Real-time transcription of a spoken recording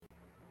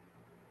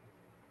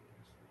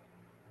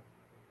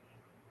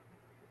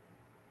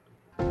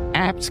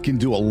Apps can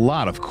do a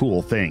lot of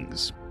cool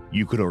things.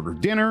 You could order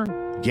dinner,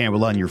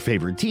 gamble on your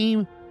favorite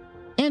team,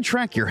 and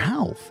track your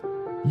health.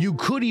 You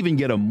could even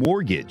get a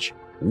mortgage.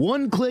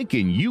 One click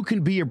and you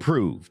can be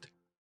approved.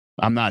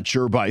 I'm not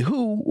sure by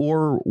who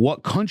or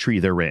what country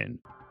they're in.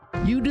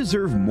 You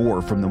deserve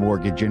more from the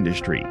mortgage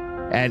industry.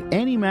 At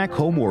AnyMac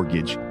Home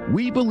Mortgage,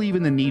 we believe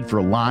in the need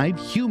for live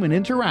human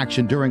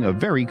interaction during a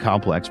very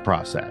complex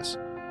process.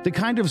 The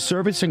kind of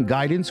service and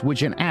guidance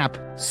which an app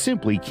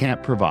simply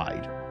can't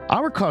provide.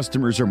 Our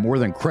customers are more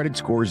than credit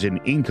scores and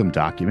income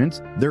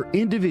documents. They're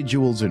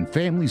individuals and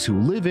families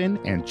who live in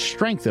and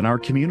strengthen our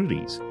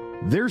communities.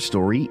 Their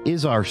story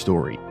is our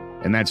story,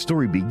 and that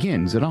story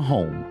begins in a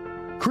home.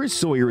 Chris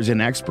Sawyer is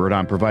an expert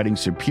on providing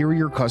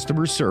superior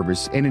customer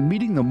service and in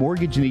meeting the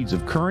mortgage needs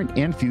of current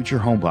and future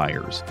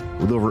homebuyers.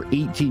 With over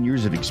 18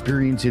 years of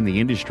experience in the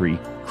industry,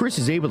 Chris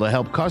is able to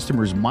help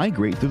customers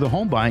migrate through the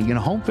home buying and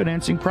home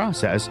financing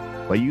process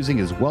by using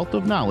his wealth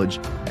of knowledge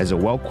as a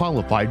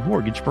well-qualified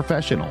mortgage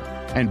professional.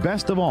 And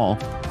best of all,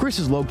 Chris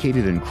is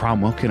located in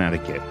Cromwell,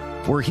 Connecticut,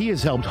 where he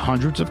has helped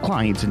hundreds of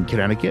clients in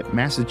Connecticut,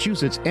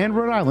 Massachusetts, and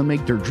Rhode Island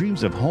make their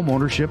dreams of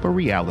homeownership a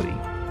reality.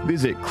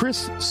 Visit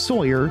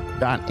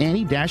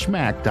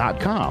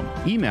chrissawyer.any-mac.com.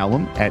 Email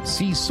him at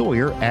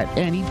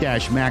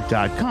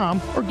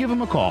csawyer@any-mac.com or give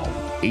him a call,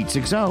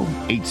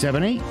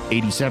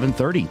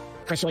 860-878-8730.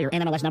 Chris Sawyer,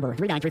 NMLS number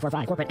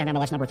 39345, corporate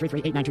NMLS number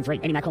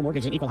 338923. AnyMac Home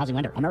Mortgage is an equal housing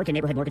lender. American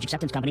Neighborhood Mortgage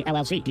Acceptance Company,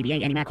 LLC.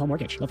 DBA AnyMac Home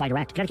Mortgage. Lo-Fi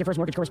Direct. Connecticut First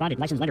Mortgage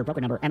Correspondent. License lender.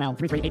 Broker number ML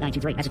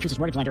 338923. Massachusetts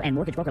Mortgage Lender and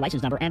Mortgage Broker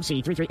License number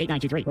MC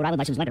 338923. Rhode Island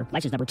License Lender.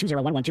 License number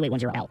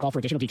 201128110L. Call for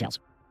additional details.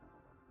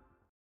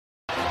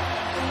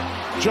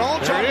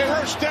 Jones on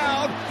first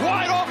down,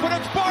 wide open,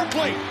 it's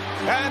Barkley.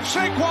 And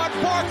Saquon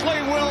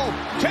Barkley will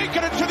take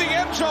it into the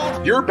end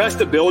zone. Your best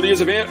ability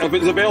is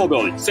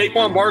availability.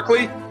 Saquon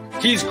Barkley,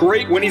 he's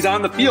great when he's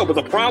on the field, but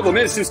the problem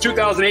is since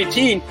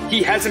 2018,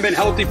 he hasn't been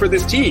healthy for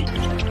this team.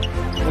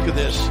 Look at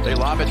this. They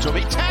lob it to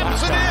him. He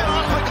taps it in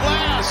off the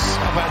glass.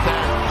 How about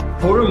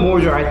that? Porter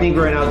Moser, I think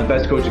right now is the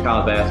best coach of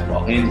college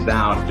basketball, hands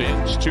down.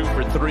 Vince 2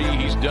 for 3.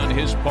 He's done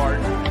his part.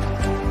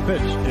 Pitch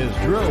is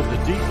drilled to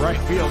deep right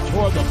field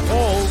toward the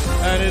pole,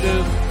 and it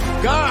is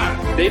gone.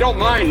 They don't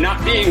mind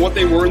not being what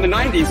they were in the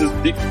 90s as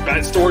the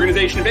best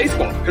organization in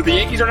baseball, because the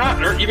Yankees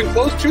aren't even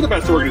close to the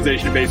best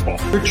organization in baseball.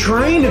 You're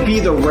trying to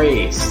be the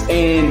Rays,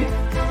 and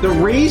the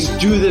Rays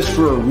do this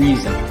for a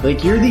reason.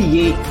 Like, you're the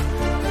Yankees.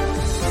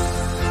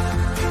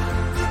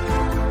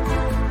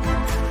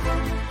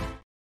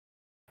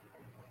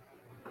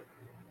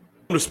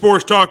 Welcome to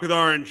Sports Talk with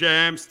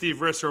R&J. I'm Steve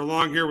Risser,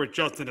 along here with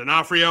Justin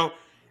D'Onofrio.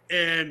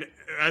 And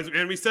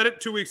we said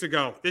it 2 weeks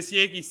ago, this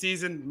Yankee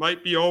season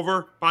might be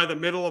over by the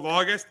middle of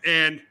August,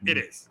 and it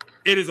is.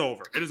 It is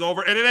over. It is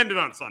over, and it ended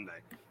on Sunday.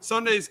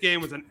 Sunday's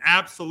game was an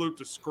absolute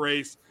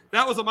disgrace.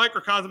 That was a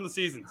microcosm of the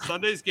season.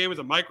 Sunday's game was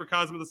a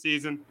microcosm of the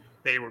season.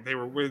 They were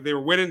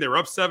winning. They were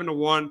up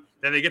 7-1.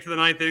 Then they get to the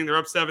ninth inning. They're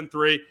up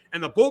 7-3.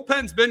 And the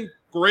bullpen's been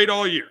great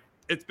all year.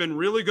 It's been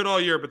really good all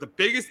year. But the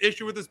biggest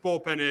issue with this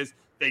bullpen is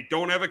they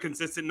don't have a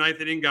consistent ninth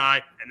inning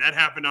guy, and that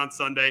happened on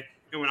Sunday.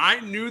 And when I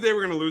knew they were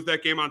going to lose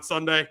that game on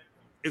Sunday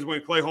is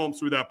when Clay Holmes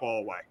threw that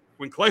ball away.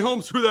 When Clay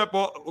Holmes threw that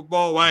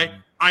ball away,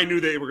 I knew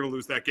they were going to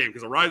lose that game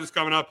because the Rise was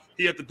coming up.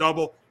 He hit the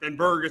double. Then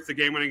Berger gets the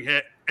game-winning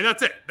hit. And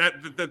that's it.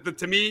 That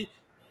to me,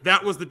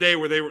 that was the day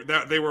where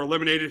they were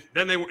eliminated.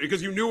 Then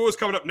because you knew what was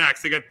coming up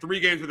next. They got 3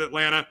 games with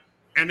Atlanta,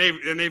 and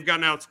they've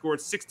gotten outscored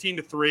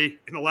 16-3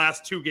 in the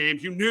last 2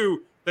 games. You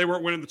knew they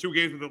weren't winning the 2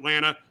 games with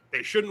Atlanta.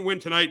 They shouldn't win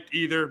tonight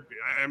either.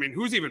 I mean,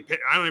 who's even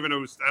 – I don't even know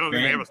who's – I don't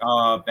think they have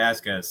a –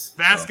 Vasquez.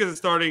 Vasquez is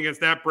starting against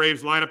that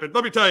Braves lineup. And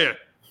let me tell you,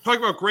 talk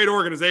about great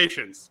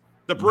organizations.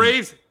 The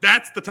Braves,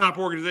 that's the top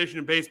organization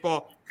in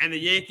baseball, and the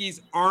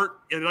Yankees aren't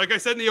 – and like I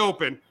said in the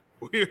open,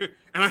 and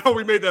I know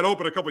we made that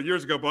open a couple of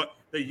years ago, but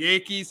the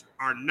Yankees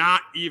are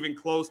not even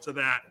close to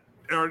that.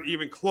 They aren't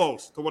even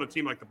close to what a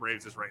team like the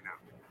Braves is right now.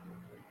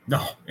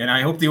 No, and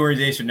I hope the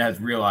organization has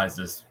realized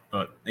this.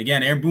 But,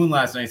 again, Aaron Boone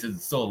last night said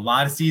there's still a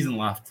lot of season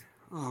left.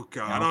 Oh,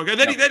 God. Okay.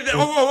 Then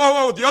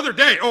the other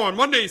day, on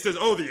Monday he says,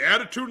 the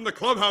attitude in the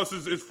clubhouse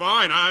is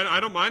fine.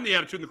 I don't mind the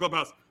attitude in the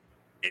clubhouse.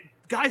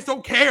 Guys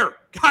don't care.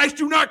 Guys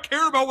do not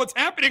care about what's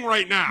happening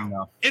right now.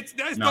 No.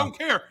 Guys don't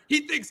care.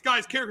 He thinks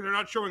guys care because they're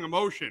not showing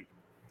emotion.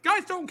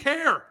 Guys don't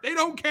care. They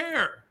don't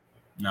care.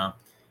 No.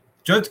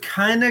 Judge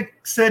kind of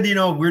said,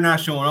 we're not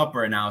showing up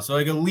right now. So,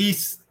 at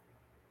least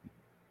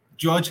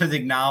Judge has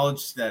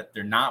acknowledged that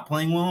they're not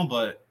playing well.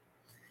 But,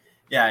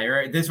 yeah, you're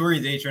right. This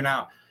organization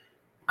now.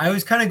 I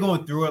was kind of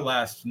going through it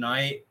last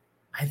night.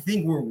 I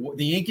think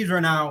the Yankees right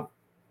now,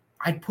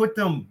 I'd put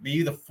them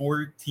maybe the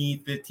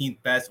 14th,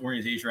 15th best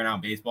organization right now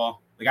in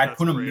baseball. Like, I'd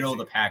put them middle of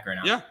the pack right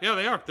now. Yeah,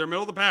 they are. They're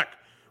middle of the pack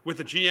with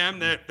a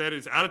GM that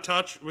is out of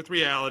touch with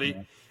reality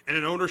and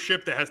an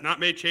ownership that has not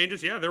made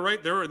changes. Yeah, they're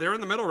right. They're in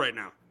the middle right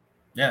now.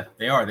 Yeah,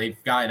 they are.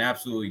 They've gotten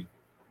absolutely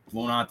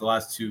blown out the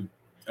last 2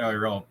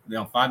 row.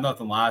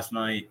 5-0 last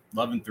night,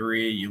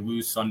 11-3. You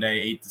lose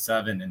Sunday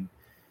 8-7. And,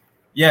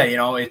 yeah,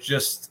 it's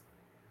just –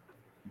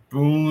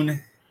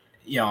 Boone,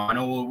 I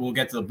know we'll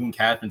get to the Boone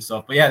Cashman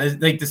stuff, but yeah,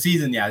 the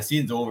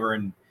season's over,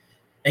 and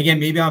again,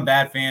 maybe I'm a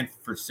bad fan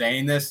for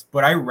saying this,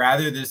 but I'd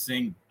rather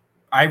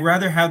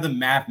have them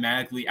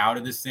mathematically out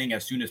of this thing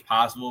as soon as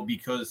possible,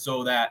 because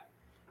so that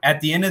at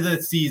the end of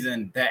the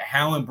season, that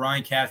Hal and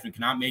Brian Cashman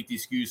cannot make the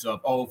excuse of,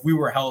 oh, if we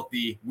were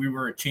healthy, we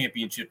were a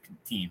championship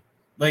team.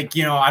 Like,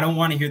 I don't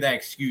want to hear that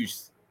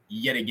excuse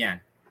yet again.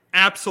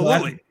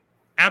 Absolutely.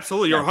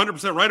 Absolutely. You're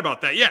 100% right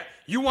about that. Yeah.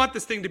 You want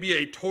this thing to be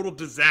a total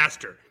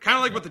disaster, kind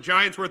of like what the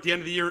Giants were at the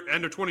end of the year,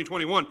 end of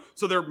 2021.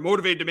 So they're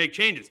motivated to make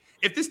changes.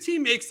 If this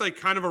team makes like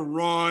kind of a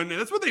run, and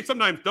that's what they've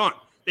sometimes done.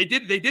 They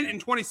did it in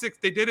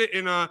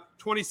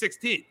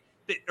 2016.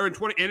 In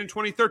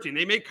 2013,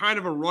 they made kind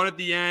of a run at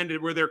the end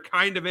where they're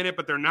kind of in it,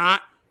 but they're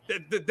not.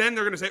 Then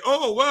they're going to say,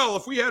 "Oh well,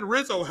 if we had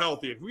Rizzo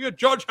healthy, if we had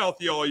Judge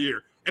healthy all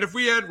year, and if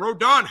we had if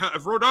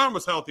Rodon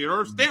was healthy,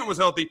 or if Stanton was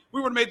healthy,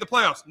 we would have made the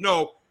playoffs."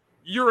 No,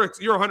 you're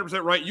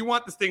 100% right. You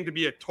want this thing to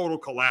be a total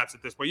collapse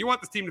at this point. You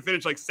want this team to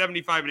finish like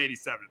 75 and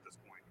 87 at this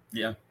point.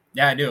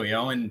 Yeah, I do.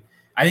 And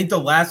I think the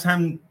last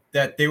time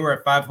that they were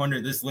at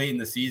 500 this late in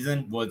the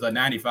season was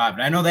 95,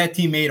 and I know that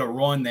team made a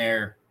run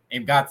there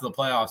and got to the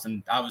playoffs,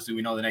 and obviously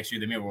we know the next year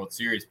they made a World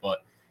Series.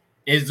 But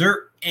is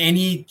there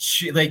any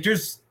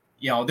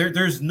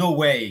there's no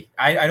way.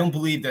 I don't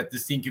believe that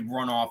this team could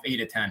run off 8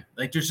 to 10.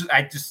 Like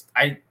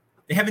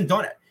they haven't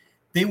done it.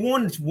 They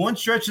won one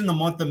stretch in the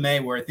month of May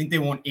where I think they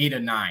won 8 or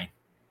 9,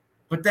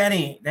 but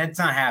that's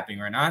not happening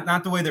right now.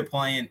 Not the way they're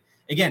playing.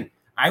 Again,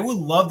 I would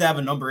love to have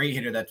a number 8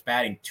 hitter that's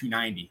batting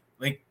 290.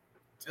 Like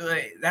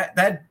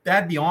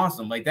that'd be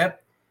awesome. Like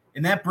that,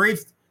 and that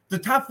Braves. The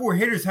top 4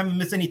 hitters haven't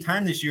missed any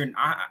time this year,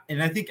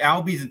 and I think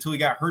Albies, until he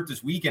got hurt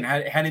this weekend,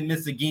 hadn't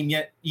missed a game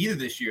yet either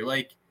this year.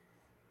 Like,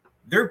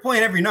 they're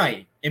playing every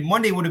night, and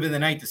Monday would have been the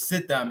night to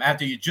sit them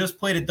after you just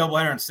played a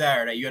doubleheader on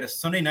Saturday. You had a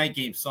Sunday night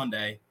game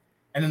Sunday,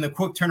 and then the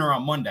quick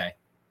turnaround Monday.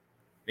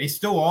 They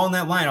still all in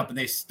that lineup, and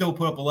they still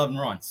put up 11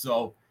 runs.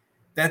 So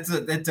that's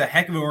a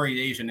heck of an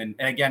organization. And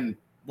again,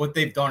 what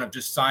they've done of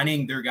just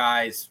signing their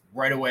guys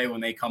right away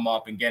when they come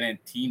up and getting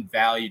team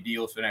value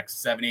deals for the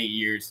next 7-8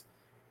 years,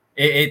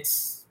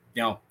 it's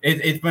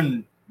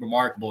been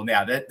remarkable.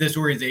 Yeah, that this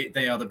organization,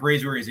 the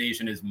Braves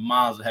organization is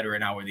miles ahead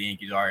right now where the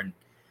Yankees are, and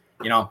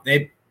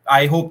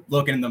I hope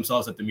looking at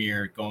themselves at the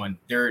mirror, going,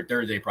 there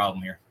is a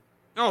problem here.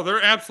 No,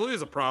 there absolutely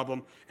is a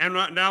problem, and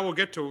now we'll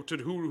get to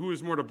who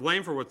is more to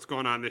blame for what's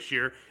going on this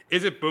year.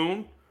 Is it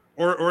Boone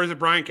or is it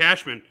Brian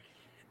Cashman?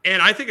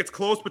 And I think it's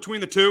close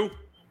between the two,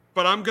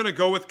 but I'm going to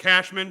go with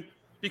Cashman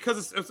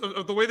because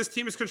of the way this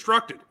team is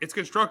constructed. It's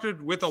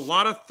constructed with a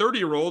lot of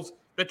 30-year-olds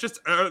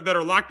that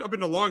are locked up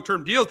into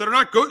long-term deals that are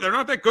not good. They're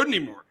not that good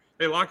anymore.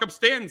 They lock up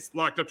Stanton's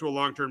locked up to a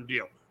long-term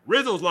deal.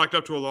 Rizzo's locked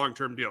up to a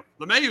long-term deal.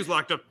 LeMahieu's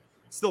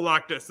still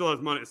has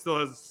money,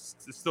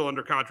 still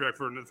under contract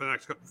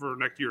for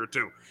next year or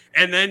two.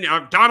 And then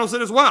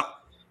Donaldson as well.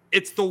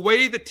 It's the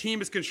way the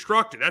team is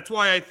constructed. That's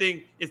why I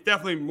think it's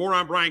definitely more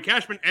on Brian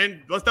Cashman.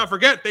 And let's not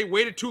forget, they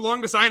waited too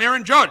long to sign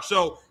Aaron Judge.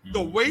 So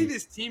the way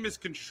this team is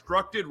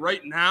constructed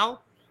right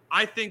now,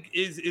 I think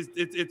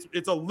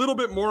it's a little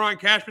bit more on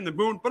Cashman than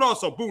Boone, but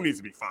also Boone needs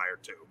to be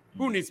fired too.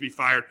 Boone needs to be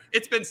fired.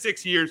 It's been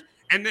 6 years,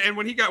 and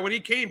when he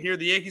came here,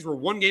 the Yankees were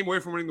 1 game away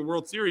from winning the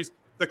World Series.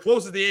 The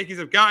closest the Yankees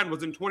have gotten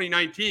was in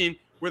 2019,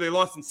 where they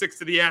lost in 6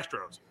 to the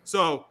Astros.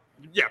 So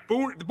yeah,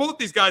 Boone. Both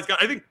these guys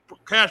I think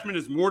Cashman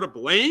is more to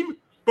blame,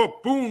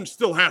 but Boone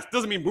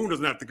doesn't mean Boone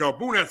doesn't have to go.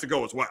 Boone has to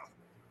go as well.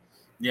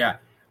 Yeah,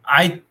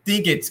 I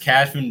think it's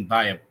Cashman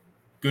by a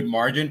good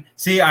margin.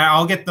 See,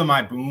 I'll get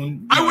my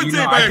Boone. I would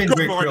say by a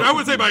good margin. I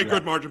would say by a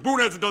good margin. Boone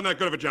hasn't done that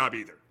good of a job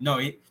either. No,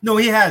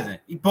 he hasn't.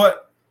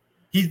 But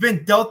he's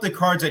been dealt the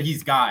cards that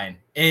he's gotten.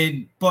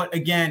 But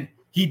again,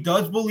 he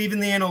does believe in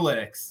the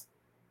analytics.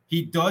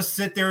 He does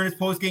sit there in his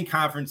post-game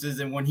conferences,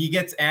 and when he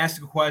gets asked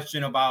a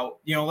question about,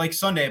 like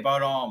Sunday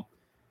about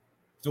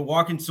so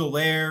Joaquin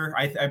Soler,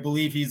 I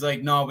believe he's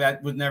like, no,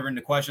 that was never in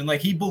the question.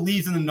 Like, he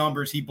believes in the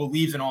numbers, he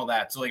believes in all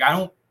that. So like, I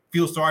don't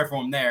feel sorry for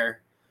him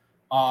there.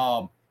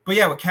 But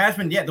yeah, with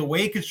Cashman, the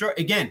way he construct,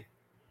 again,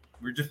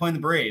 we're just playing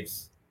the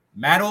Braves.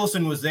 Matt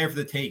Olson was there for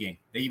the taking.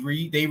 They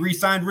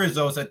re-signed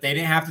Rizzo so that they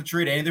didn't have to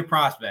trade any of their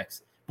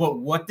prospects. But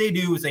what they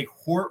do is they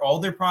hoard all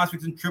their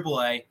prospects in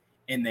AAA,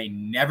 and they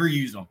never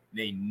use them.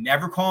 They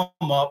never call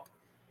them up.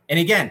 And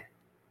again,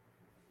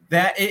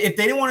 that if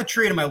they didn't want to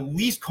trade them, at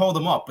least call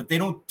them up. But they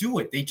don't do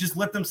it. They just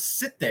let them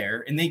sit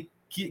there, and they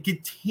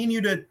continue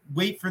to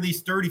wait for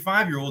these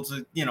 35-year-olds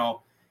to,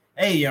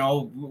 hey,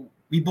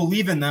 we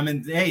believe in them,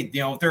 and hey,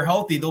 if they're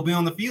healthy, they'll be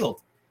on the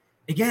field.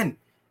 Again,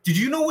 did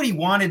you know what he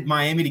wanted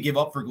Miami to give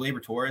up for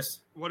Gleyber Torres?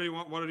 What do you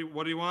want? What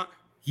do you want?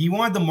 He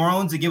wanted the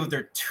Marlins to give up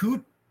their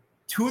two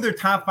of their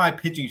top 5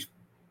 pitching,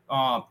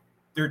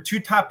 their 2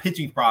 top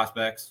pitching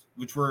prospects,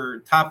 which were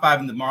top 5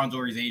 in the Marlins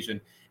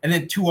organization, and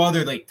then 2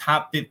 other like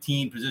top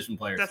 15 position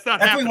players. That's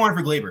what he wanted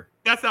for Gleyber.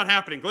 That's not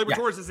happening. Gleyber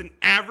Torres is an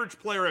average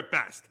player at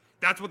best.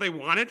 That's what they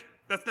wanted.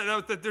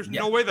 There's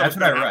no way that was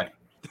going to happen.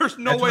 There's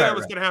no way that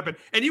was going to happen.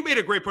 And you made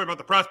a great point about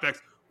the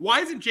prospects. Why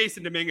isn't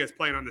Jason Dominguez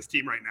playing on this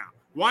team right now?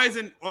 Why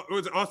isn't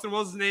was it Austin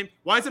Wells' name?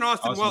 Why isn't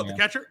Austin Wells the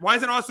catcher? Why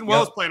isn't Austin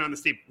Wells playing on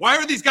this team? Why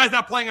are these guys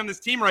not playing on this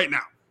team right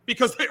now?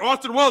 Because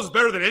Austin Wells is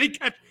better than any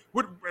catcher.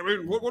 What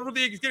were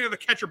the Yankees getting at the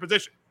catcher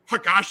position?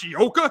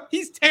 Higashioka?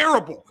 He's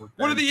terrible.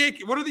 What are the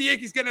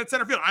Yankees getting at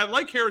center field? I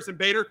like Harrison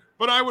Bader,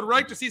 but I would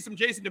like to see some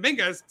Jason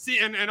Dominguez.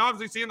 And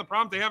obviously seeing the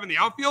problems they have in the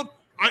outfield,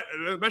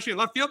 especially in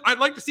left field, I'd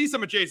like to see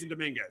some of Jason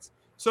Dominguez.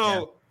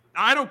 So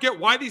I don't get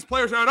why these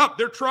players aren't up.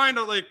 They're trying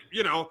to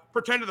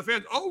pretend to the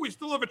fans, oh, we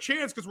still have a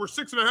chance because we're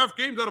 6.5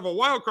 games out of a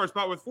wild card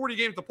spot with 40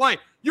 games to play.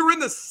 You're in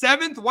the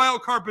 7th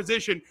wild card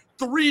position.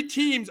 3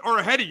 teams are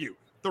ahead of you.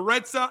 The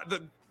Red Sox,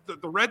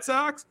 the Red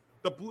Sox,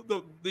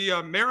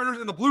 the Mariners,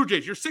 and the Blue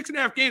Jays. You're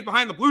 6.5 games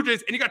behind the Blue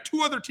Jays, and you got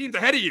 2 other teams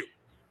ahead of you.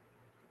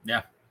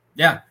 Yeah.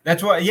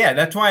 That's why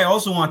I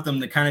also want them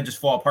to kind of just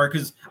fall apart,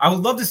 because I would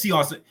love to see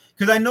Austin,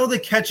 because I know the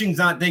catching's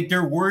not,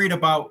 they're worried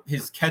about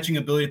his catching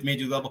ability at the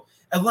major level.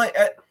 And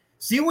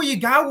see what you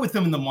got with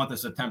him in the month of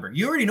September.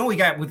 You already know we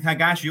got with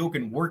Higashioka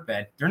and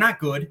Workbed. They're not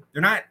good.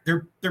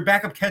 They're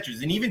backup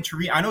catchers. And even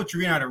Trevino, I know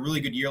Trevino had a really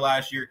good year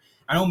last year.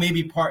 I know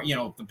maybe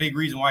the big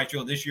reason why he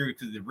failed this year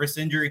because of the wrist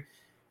injury.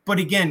 But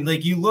again,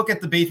 like you look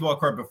at the baseball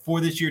card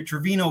before this year,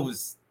 Trevino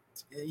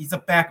he's a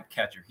backup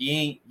catcher.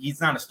 He's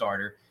not a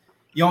starter.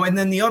 And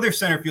then the other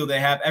center field they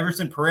have,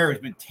 Everson Pereira,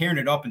 has been tearing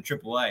it up in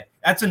AAA.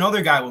 That's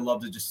another guy I would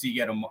love to just see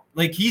get him.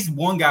 Like, he's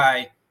one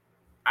guy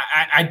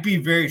I'd be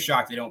very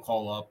shocked they don't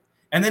call up.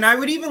 And then I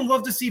would even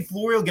love to see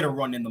Florial get a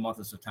run in the month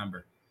of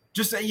September.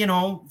 Just,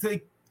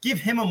 to give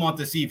him a month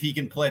to see if he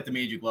can play at the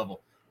major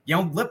level.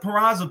 Let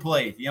Peraza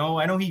play.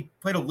 I know he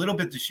played a little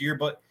bit this year,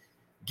 but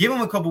give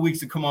him a couple weeks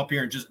to come up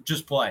here and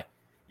just play.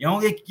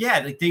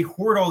 They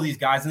hoard all these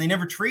guys and they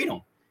never trade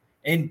them.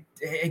 And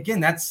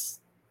again, that's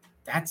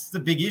the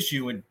big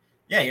issue. And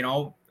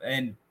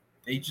and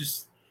they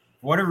just,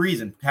 for whatever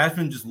reason,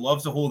 Cashman just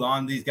loves to hold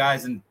on to these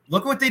guys. And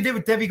look what they did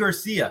with Devi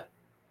Garcia.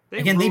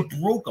 They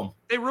broke them.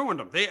 They ruined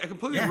them. They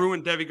completely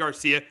ruined Devi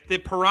Garcia.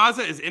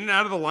 Peraza is in and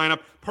out of the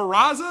lineup.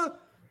 Peraza,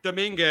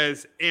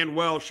 Dominguez, and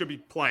Wells should be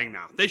playing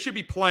now. They should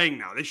be playing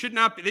now. They should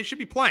not be. They should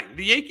be playing.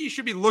 The Yankees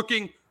should be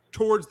looking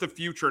towards the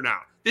future now.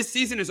 This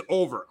season is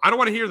over. I don't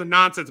want to hear the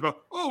nonsense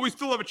about, oh, we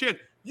still have a chance.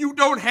 You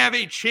don't have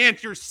a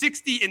chance. You're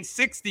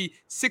 60-60,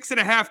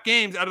 6.5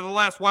 games out of the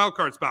last wild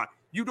card spot.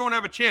 You don't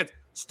have a chance.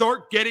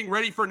 Start getting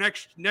ready for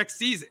next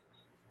season.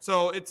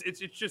 So but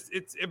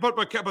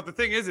the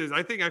thing is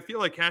I feel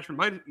like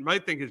Cashman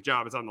might think his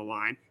job is on the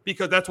line,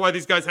 because that's why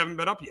these guys haven't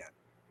been up yet.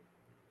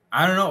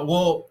 I don't know.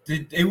 Well,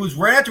 it was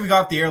right after we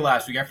got off the air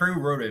last week. I forget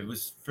who wrote it. It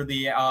was for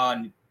the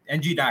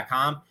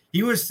NG.com.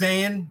 He was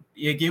saying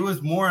it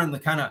was more on the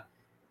kind of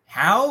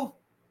how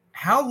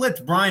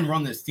lets Brian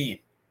run this team.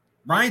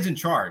 Brian's in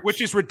charge,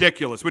 which is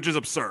ridiculous, which is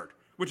absurd,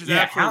 which is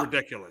absolutely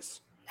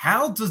ridiculous.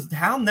 Hal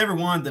never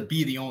wanted to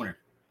be the owner.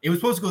 It was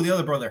supposed to go to the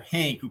other brother,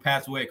 Hank, who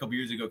passed away a couple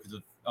years ago because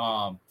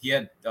of he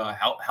had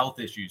health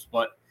issues.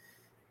 But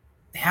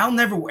Hal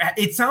never.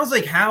 It sounds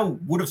like Hal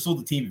would have sold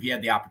the team if he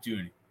had the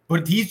opportunity.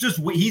 But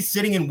he's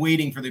sitting and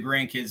waiting for the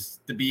grandkids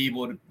to be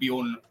able to be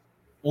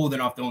old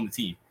enough to own the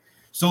team.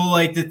 So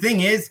the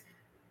thing is,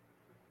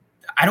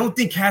 I don't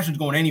think Cashman's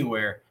going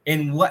anywhere.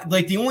 And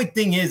the only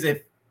thing is,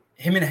 if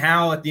him and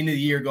Hal at the end of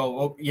the year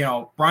go,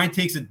 Brian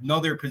takes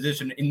another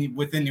position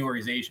within the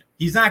organization,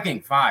 he's not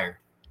getting fired.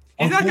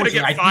 He's not going to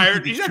get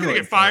fired. He's not going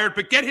to get fired,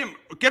 but get him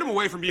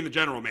away from being the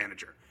general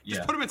manager.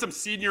 Just put him in some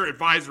senior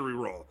advisory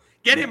role.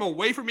 Get him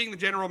away from being the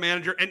general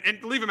manager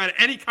and leave him at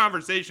any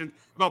conversation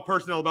about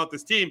personnel about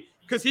this team,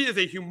 because he is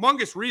a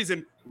humongous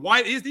reason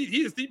why he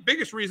is the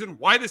biggest reason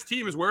why this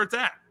team is where it's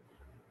at.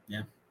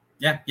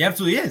 Yeah, he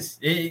absolutely is.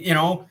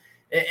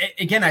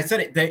 Again, I said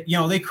it that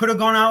they could have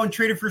gone out and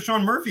traded for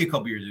Sean Murphy a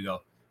couple years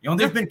ago.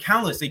 There's been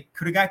countless. They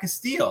could have got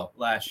Castillo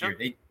last year.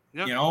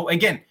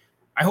 Again,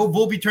 I hope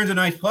Volpe turns a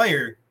nice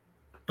player,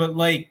 but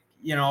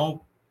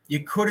you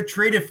could have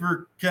traded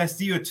for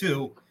Castillo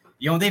too.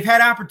 They've had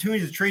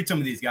opportunities to trade some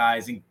of these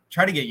guys and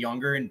try to get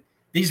younger, and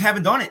they just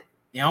haven't done it.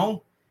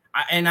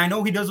 And I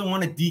know he doesn't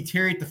want to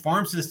deteriorate the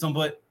farm system,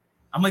 but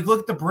I'm look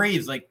at the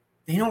Braves.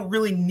 They don't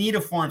really need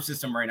a farm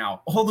system right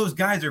now. All those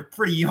guys are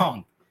pretty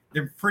young.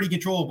 They're pretty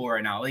controllable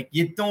right now. They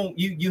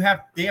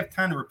have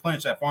time to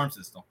replenish that farm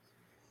system.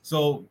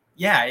 So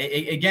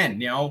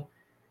again,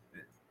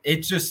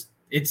 it's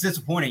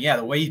disappointing. Yeah,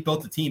 the way he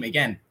built the team.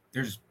 Again,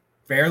 there's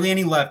barely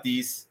any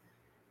lefties.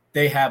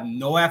 They have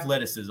no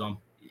athleticism.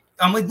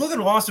 I'm look at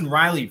Austin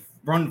Riley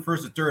running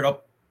first to third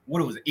up.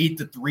 What it was,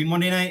 8-3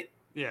 Monday night.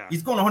 Yeah,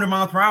 he's going 100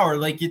 miles per hour.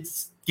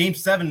 It's Game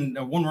 7,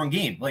 a one-run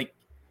game.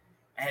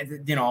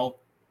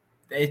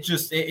 It's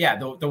just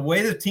the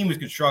way the team was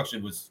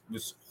constructed was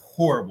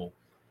horrible.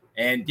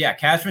 And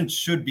Cashman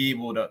should be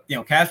able to,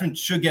 Cashman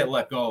should get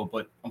let go,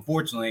 but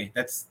unfortunately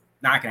that's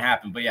not going to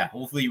happen. But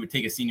hopefully he would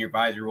take a senior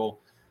advisor role.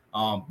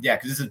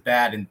 Because this is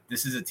bad, and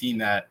this is a team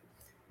that,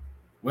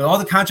 with all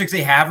the contracts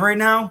they have right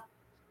now,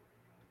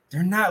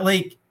 they're not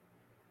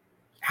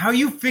how are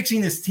you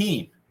fixing this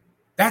team?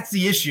 That's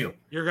the issue.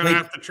 You're gonna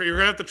have to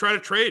try to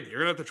trade. You're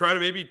gonna have to try to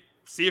maybe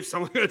see if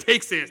someone's gonna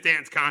take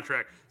Stan's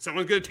contract.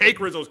 Someone's gonna take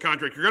Rizzo's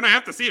contract. You're gonna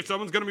have to see if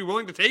someone's gonna be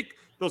willing to take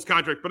those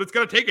contracts. But it's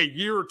gonna take a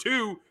year or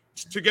two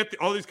to get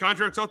all these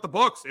contracts off the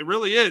books. It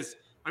really is.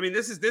 I mean,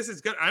 this is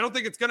good. I don't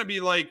think it's gonna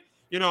be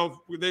you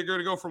know, they're going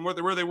to go from where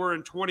they were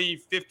in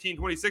 2015,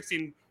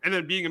 2016, and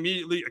then being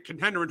immediately a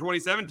contender in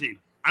 2017.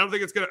 I don't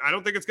think it's going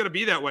to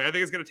be that way. I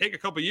think it's going to take a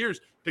couple of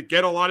years to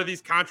get a lot of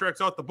these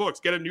contracts out the books,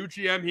 get a new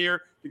GM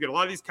here to get a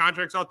lot of these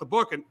contracts out the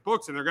books, and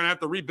they're going to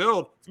have to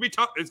rebuild. It's going to be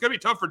tough. It's going to be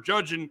tough for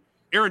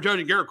Aaron Judge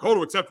and Garrett Cole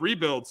to accept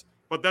rebuilds,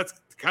 but that's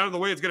kind of the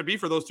way it's going to be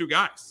for those two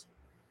guys.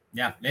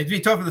 Yeah, it'd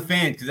be tough for the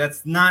fans because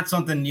that's not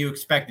something you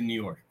expect in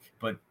New York.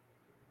 But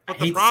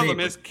the problem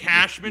is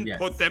Cashman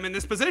put them in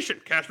this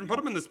position. Cashman put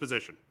them in this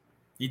position.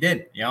 He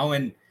did, you know.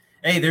 And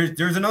hey,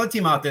 there's another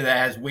team out there that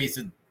has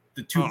wasted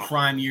the two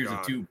prime years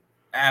of two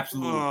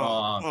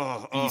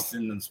absolute beasts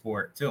in the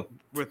sport too.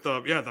 With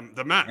the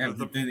Mets,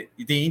 the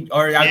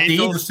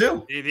Angels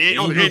too. The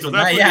Angels.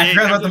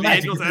 The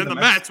Angels and the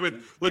Mets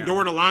with Lindor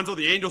and Alonso.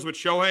 The Angels with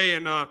Shohei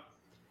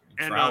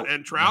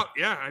and Trout.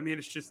 Yeah, I mean,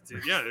 it's just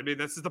I mean,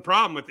 this is the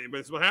problem with it. But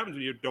it's what happens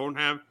when you don't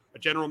have a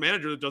general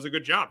manager that does a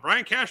good job.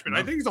 Brian Cashman,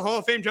 I think he's a Hall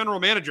of Fame general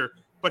manager,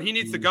 but he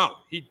needs to go.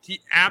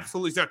 He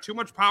absolutely's got too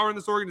much power in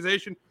this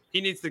organization. He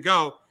needs to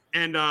go.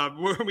 And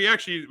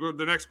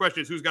the next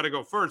question is who's got to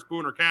go first,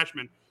 Boone or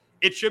Cashman?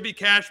 It should be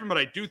Cashman, but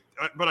I do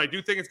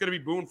think it's going to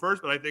be Boone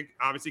first. But I think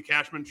obviously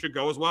Cashman should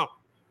go as well.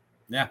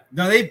 Yeah,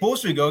 no, they both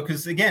should go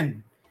because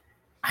again,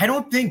 I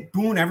don't think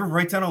Boone ever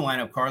writes on a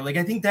lineup card. Like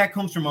I think that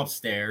comes from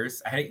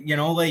upstairs.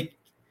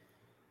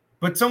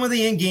 But some of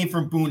the end game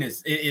from Boone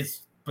is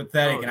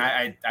pathetic, and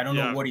I don't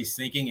know what he's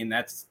thinking. And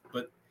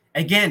but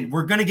again,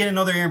 we're going to get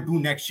another Aaron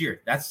Boone next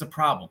year. That's the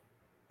problem.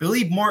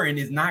 Billy Martin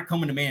is not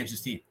coming to manage this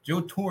team.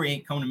 Joe Torre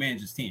ain't coming to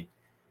manage this team.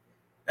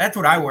 That's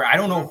what I worry. I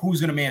don't know who's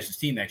going to manage this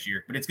team next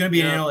year, but it's going to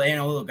be an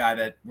analytical guy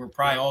that we're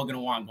probably all going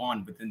to want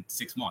gone within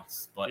 6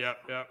 months. But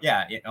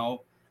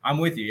I'm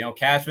with you. You know,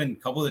 Cashman, a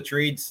couple of the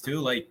trades too,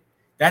 like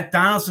that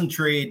Donaldson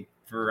trade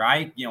for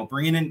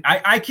bringing in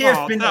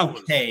IKF's been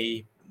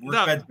okay.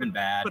 Workfed's been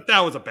bad, but that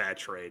was a bad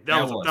trade.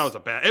 That was a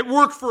bad. It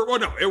worked for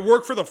it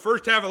worked for the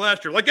first half of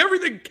last year. Like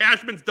everything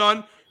Cashman's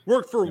done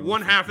worked for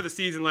one half of the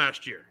season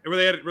last year, where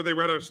they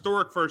had a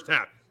historic first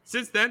half.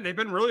 Since then, they've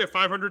been really a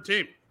 500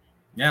 team.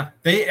 Yeah,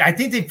 I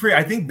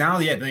think now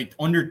like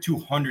under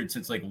 200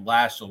 since like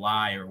last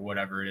July or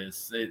whatever it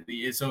is.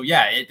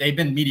 They've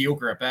been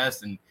mediocre at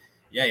best, and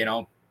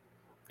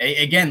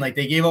again, like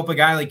they gave up a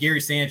guy like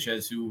Gary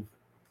Sanchez, who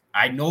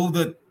I know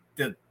the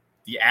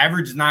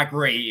average is not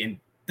great, and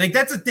like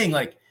that's the thing.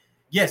 Like,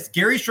 yes,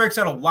 Gary strikes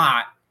out a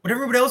lot, but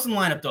everybody else in the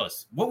lineup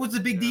does. What was the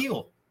big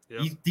deal?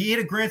 Yep. He hit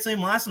a grand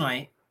slam last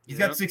night. He's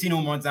got 16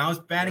 home runs now. His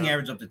batting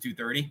average up to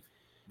 230.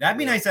 That'd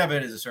be nice to have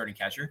it as a starting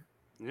catcher.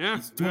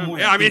 Yeah.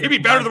 I mean, he'd be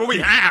better than what we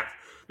have.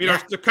 I mean,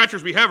 the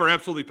catchers we have are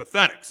absolutely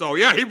pathetic. So,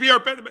 yeah, he'd be our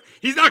best.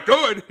 He's not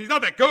good. He's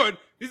not that good.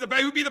 He'd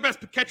be the best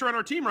catcher on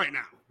our team right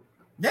now.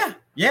 Yeah.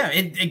 Yeah.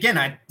 And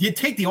again, you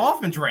take the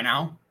offense right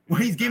now,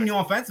 what he's giving you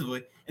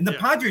offensively, and the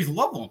Padres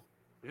love him.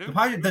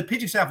 Yeah. The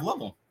pitching staff love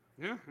him.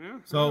 Yeah.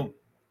 So,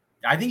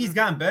 I think he's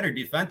gotten better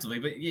defensively.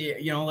 But,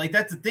 like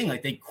that's the thing.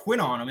 Like, they quit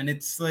on him, and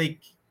it's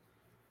like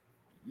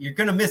you're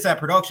going to miss that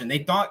production.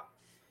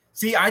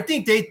 I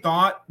think they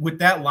thought with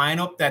that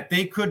lineup that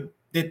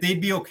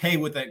they'd be okay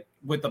with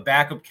a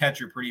backup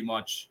catcher pretty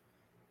much.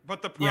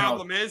 But the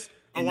problem is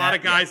a lot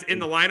of guys in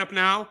the lineup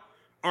now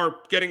are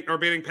getting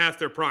past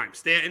their prime.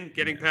 Stanton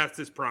getting past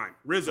his prime.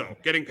 Rizzo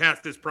getting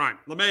past his prime.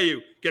 LeMahieu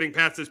getting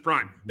past his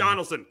prime.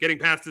 Donaldson getting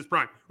past his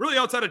prime. Really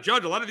outside of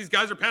Judge, a lot of these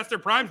guys are past their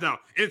primes now,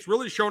 and it's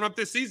really shown up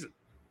this season.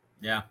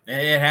 Yeah,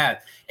 it has.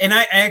 And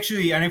I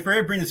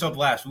forgot to bring this up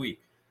last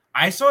week.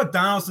 I saw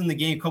Donaldson in the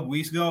game a couple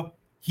weeks ago.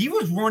 He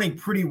was running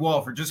pretty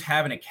well for just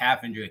having a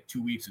calf injury like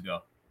 2 weeks ago.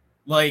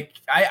 Like,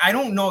 I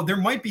don't know. There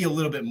might be a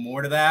little bit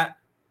more to that,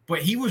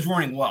 but he was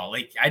running well.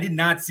 Like, I did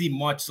not see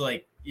much,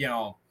 like,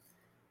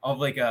 of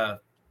like a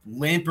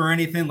limp or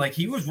anything. Like,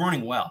 he was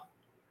running well.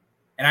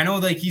 And I know,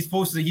 like, he's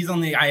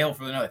on the IL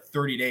for another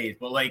 30 days.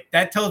 But, like,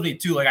 that tells me,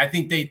 too, like, I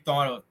think they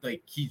thought of,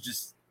 like,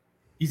 he's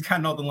got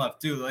nothing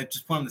left, too. Like,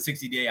 just put him in the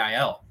 60-day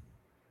IL.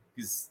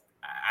 Because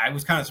I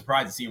was kind of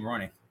surprised to see him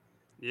running.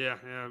 Yeah.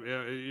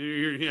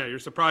 You're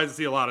surprised to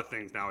see a lot of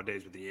things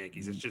nowadays with the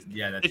Yankees. The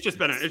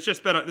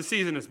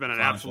season has been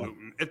an absolute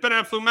mess. It's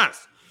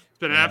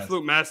been an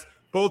absolute mess.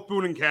 Both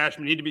Boone and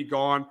Cashman need to be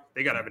gone.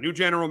 They got to have a new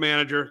general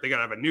manager. They got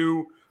to have a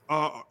new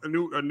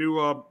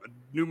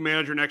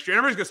manager next year.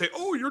 And everybody's gonna say,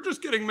 "Oh, you're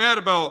just getting mad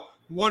about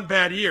one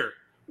bad year."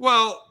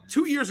 Well,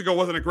 2 years ago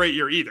wasn't a great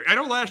year either. I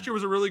know last year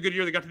was a really good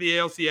year. They got to the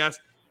ALCS.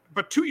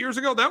 But 2 years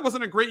ago, that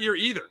wasn't a great year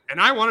either. And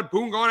I wanted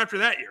Boone gone after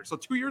that year. So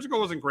 2 years ago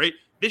wasn't great.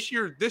 This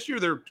year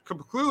they're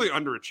completely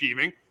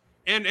underachieving.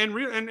 And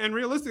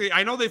realistically,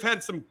 I know they've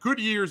had some good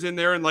years in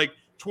there in like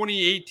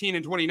 2018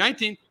 and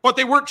 2019, but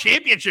they weren't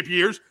championship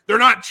years. They're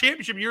not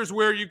championship years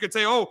where you could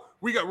say, "Oh,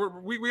 we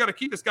got to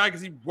keep this guy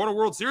because he won a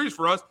World Series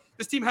for us."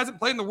 This team hasn't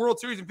played in the World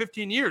Series in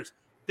 15 years.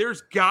 There's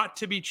got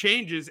to be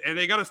changes, and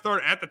they got to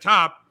start at the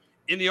top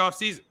in the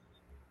offseason.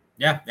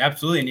 Yeah,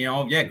 absolutely.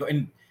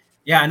 And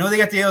I know they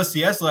got the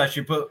ALCS last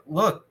year, but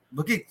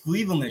look at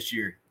Cleveland this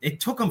year. It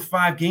took them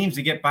 5 games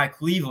to get by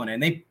Cleveland,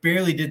 and they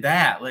barely did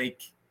that.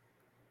 Like,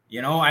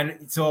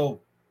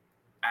 so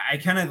I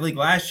kind of like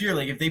last year,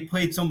 like if they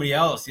played somebody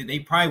else, they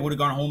probably would have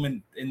gone home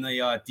in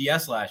the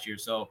DS last year.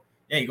 So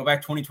yeah, you go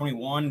back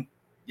 2021.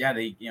 Yeah,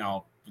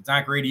 it's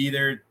not great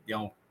either.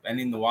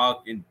 Ending the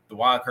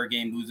wild card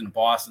game, losing to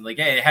Boston. Like,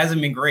 hey, it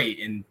hasn't been great.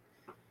 And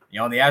the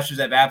Astros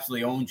have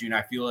absolutely owned you. And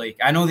I feel like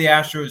I know the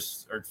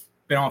Astros are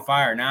been on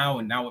fire now,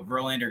 and now with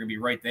Verlander gonna be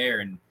right there.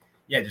 And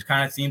yeah, it just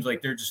kind of seems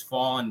like they're just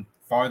falling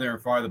farther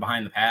and farther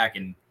behind the pack.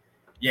 And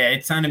yeah,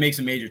 it's time to make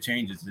some major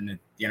changes. And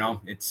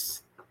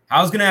it's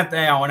Hal's going to have to,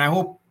 and I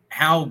hope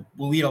Hal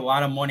will lead a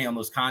lot of money on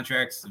those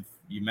contracts.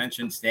 You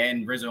mentioned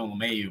Stanton, Rizzo,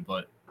 and LeMahieu,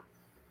 but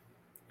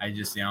I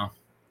just, be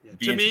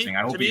interesting.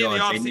 I hope he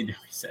does. They need to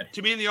reset.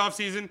 To me, in the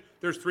offseason,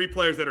 there's 3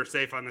 players that are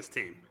safe on this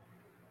team.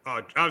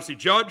 Obviously,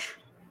 Judge,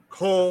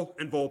 Cole,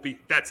 and Volpe.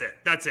 That's it.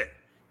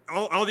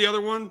 All the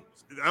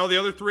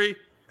other 3,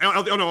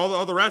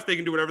 all the rest, they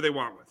can do whatever they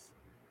want with.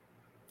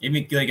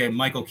 Even like a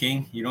Michael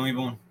King, you don't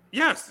even want.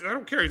 Yes, I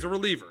don't care. He's a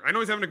reliever. I know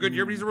he's having a good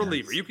year, but he's a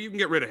reliever. Yes. You can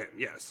get rid of him,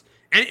 yes.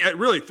 And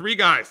really, 3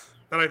 guys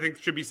that I think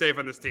should be safe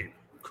on this team.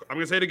 I'm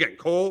going to say it again.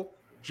 Cole,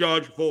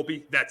 Judge,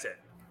 Volpe, that's it.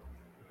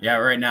 Yeah,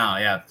 right now,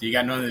 yeah. So you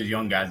got none of those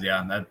young guys,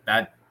 yeah.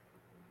 That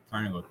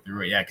trying to go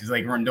through it, yeah. Because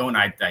like Rendon,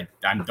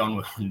 I'm done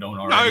with Rendon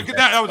already. No,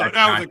 that was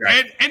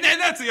and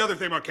that's the other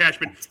thing about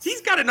Cashman.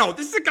 He's got to know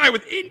this is a guy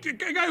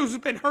who's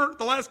been hurt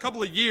the last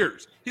couple of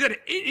years. He's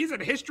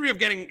had a history of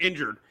getting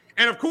injured,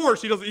 and of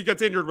course he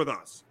gets injured with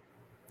us.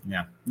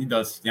 Yeah, he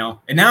does,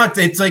 and now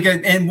it's like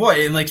in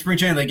like spring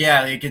training,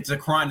 like it's a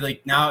chronic,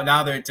 like now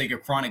it's like a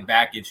chronic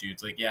back issue.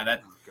 It's like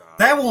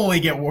that will only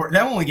get worse.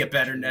 That will only get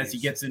better as he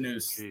gets into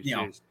his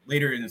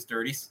later in his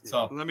 30s.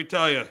 So let me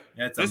tell you,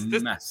 it's a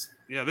mess.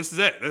 Yeah, this is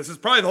it. This is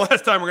probably the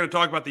last time we're going to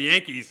talk about the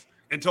Yankees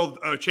until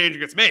a change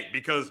gets made,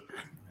 because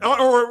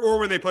or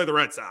when they play the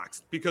Red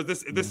Sox,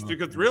 because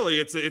because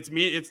really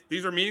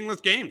these are meaningless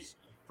games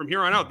from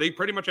here on out. They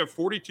pretty much have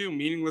 42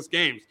 meaningless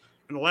games,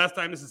 and the last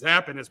time this has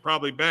happened has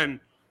probably been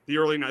the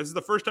early 90s. This is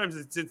the first time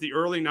since the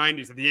early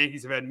 90s that the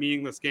Yankees have had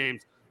meaningless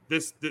games in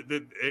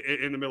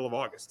the middle of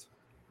August.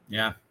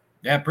 Yeah,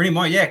 pretty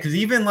much. Yeah, because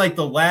even like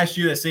the last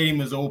year that stadium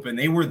was open,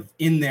 they were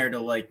in there to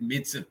like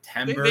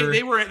mid-September.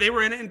 They were in it. They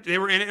were in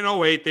it in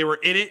 08. They were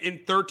in it in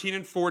 13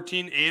 and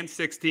 14 and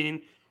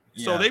 16.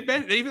 So they've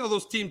been, even though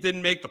those teams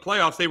didn't make the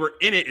playoffs, they were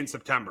in it in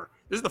September.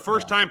 This is the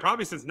first time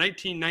probably since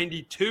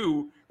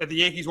 1992 that the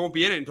Yankees won't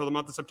be in it until the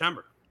month of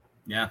September.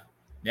 Yeah.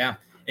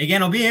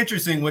 Again, it'll be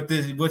interesting what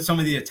some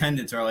of the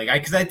attendance are like.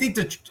 Because I think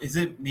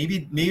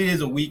maybe it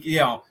is a week.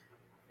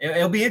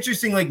 It'll be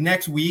interesting. Like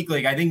next week,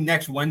 like I think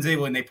next Wednesday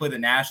when they play the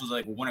Nationals,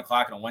 like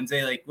 1:00 on a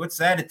Wednesday. Like what's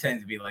that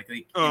attendance be like?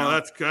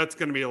 That's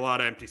going to be a lot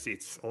of empty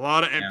seats. A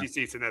lot of empty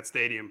seats in that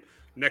stadium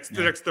next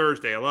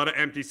Thursday. A lot of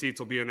empty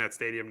seats will be in that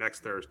stadium next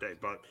Thursday.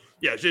 But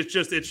yeah,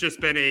 it's just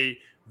been a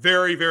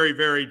very, very,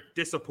 very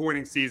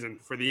disappointing season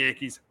for the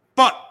Yankees.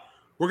 But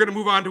we're going to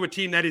move on to a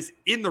team that is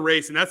in the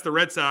race, and that's the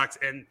Red Sox.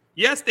 And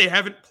yes, they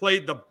haven't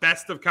played the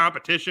best of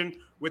competition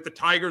with the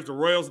Tigers, the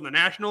Royals, and the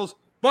Nationals,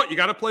 but you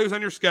got to play who's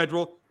on your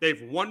schedule.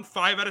 They've won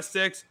 5 out of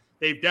 6.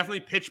 They've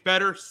definitely pitched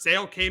better.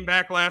 Sale came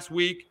back last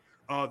week.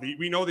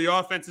 We know the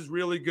offense is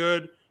really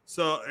good.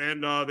 So,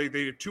 and they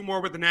did 2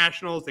 more with the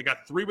Nationals. They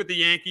got 3 with the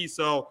Yankees.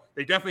 So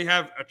they definitely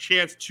have a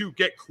chance to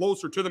get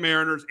closer to the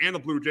Mariners and the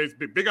Blue Jays.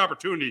 Big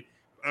opportunity.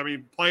 I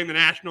mean, playing the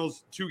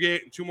Nationals, 2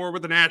 more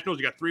with the Nationals.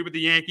 You got 3 with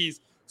the Yankees.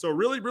 So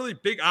really, really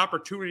big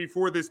opportunity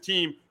for this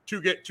team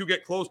to get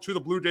close to the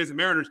Blue Jays and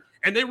Mariners.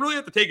 And they really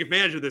have to take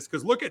advantage of this,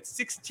 because look at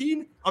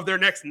 16 of their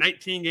next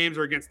 19 games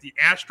are against the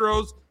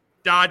Astros,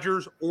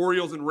 Dodgers,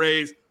 Orioles, and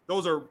Rays.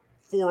 Those are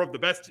 4 of the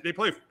best. They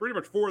play pretty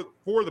much four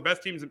of the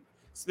best teams.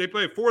 They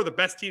play 4 of the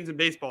best teams in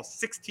baseball.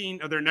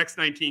 16 of their next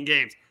 19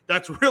 games.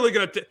 That's really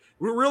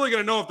we're really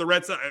gonna know if the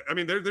Red Sox. I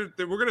mean,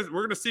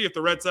 we're gonna see if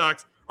the Red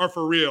Sox are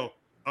for real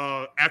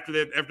after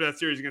that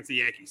series against the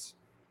Yankees.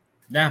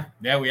 Yeah,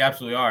 we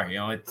absolutely are.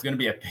 It's going to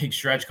be a big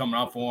stretch coming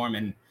up for him,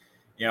 and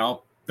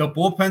the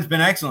bullpen's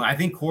been excellent. I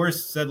think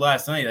Coors said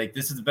last night, like,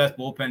 this is the best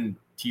bullpen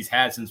he's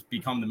had since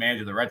becoming the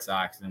manager of the Red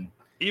Sox, and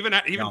even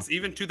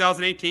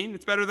 2018,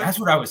 it's better than. That's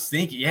what I was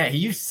thinking. Yeah,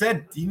 he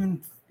said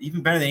even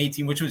better than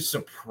 18, which was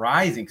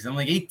surprising, because I'm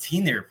like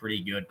 18 they were pretty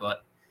good,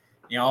 but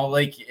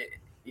and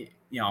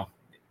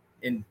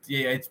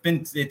it's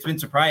been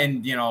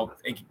surprising.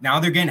 Now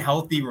they're getting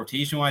healthy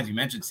rotation wise. You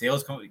mentioned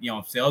Sales.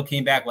 Sale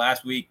came back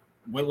last week.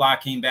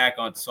 Whitlock came back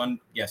on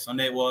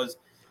Sunday it was.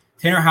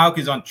 Tanner Houck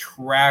is on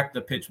track to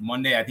pitch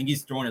Monday. I think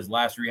he's throwing his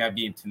last rehab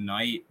game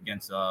tonight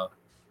against the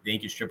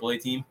Yankees AAA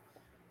team.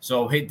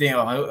 So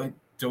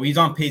so he's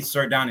on pace to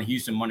start down in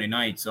Houston Monday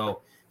night.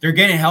 So they're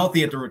getting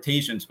healthy at the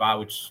rotation spot,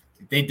 which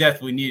they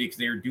definitely needed, because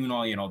they were doing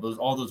all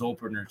those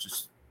openers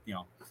just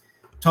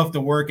tough to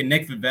work. And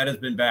Nick Pavetta's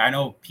been back. I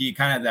know he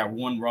kind of had that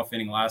one rough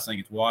inning last night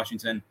against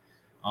Washington.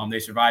 They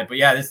survived, but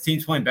yeah, this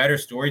team's playing better.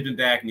 Story's been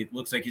back, and it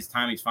looks like his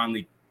timing is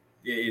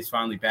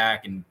finally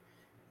back, and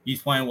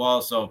he's playing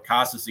well. So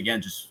Casas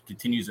again just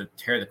continues to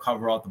tear the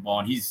cover off the ball,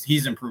 and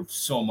he's improved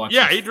so much.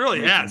 Yeah, he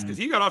really has, because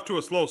he got off to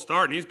a slow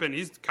start,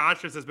 and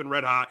Casas has been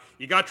red hot.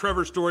 You got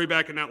Trevor Story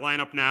back in that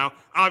lineup now.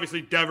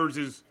 Obviously, Devers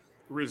is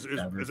who is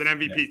an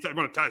MVP,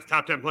 one of the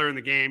top 10 player in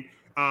the game.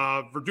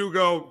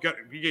 Verdugo, I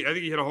think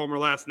he hit a homer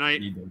last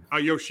night.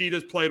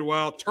 Yoshida's played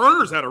well.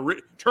 Turner's been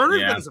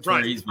a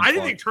surprise. I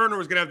didn't think Turner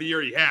was going to have the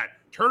year he had.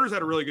 Turner's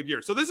had a really good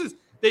year. So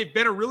they've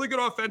been a really good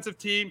offensive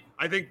team.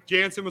 I think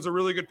Jansen was a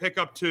really good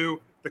pickup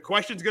too. The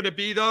question's going to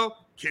be, though,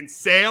 can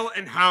Sale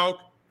and Houck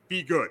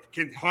be good?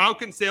 How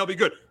can Sale be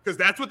good? Because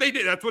that's what they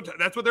did. That's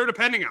what they're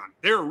depending on.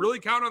 They're really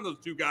counting on those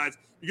two guys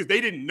because they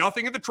did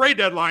nothing at the trade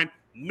deadline,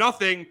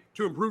 nothing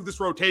to improve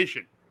this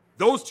rotation.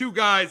 Those two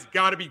guys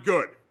got to be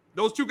good.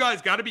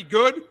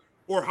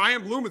 Or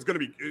Chaim Bloom is going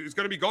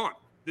to be gone.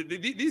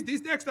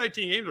 These next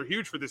 19 games are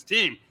huge for this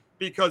team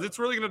because it's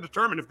really going to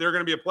determine if they're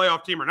going to be a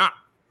playoff team or not.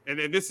 And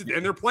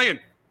they're playing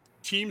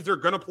teams they're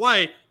going to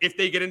play if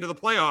they get into the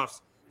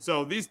playoffs.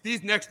 So these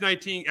next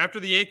 19 after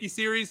the Yankee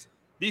series,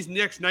 these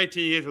next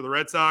 19 games for the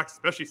Red Sox,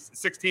 especially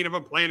 16 of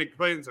them playing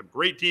some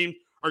great teams,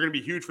 are going to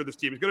be huge for this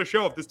team. It's going to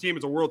show if this team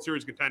is a World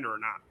Series contender or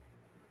not.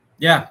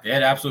 Yeah,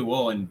 it absolutely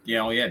will. And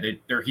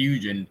they're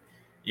huge. And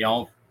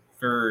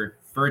for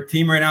a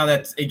team right now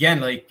that's again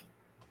like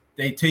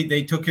they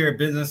took care of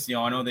business.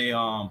 I know they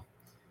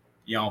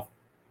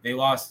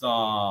lost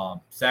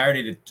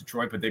Saturday to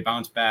Detroit, but they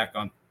bounced back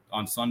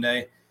on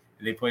Sunday.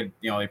 They played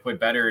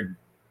better.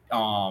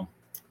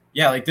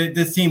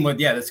 This team with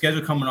the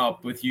schedule coming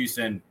up with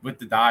Houston, with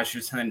the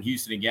Dodgers, and then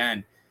Houston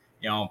again.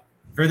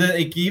 For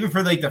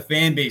the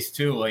fan base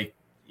too.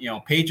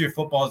 Patriot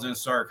football is going to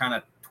start kind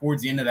of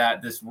towards the end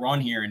of this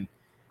run here, and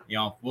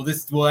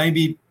will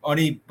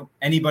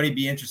anybody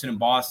be interested in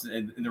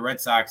Boston in the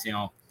Red Sox?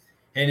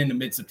 Heading into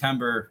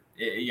mid-September.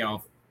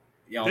 This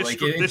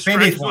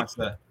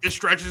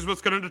stretch is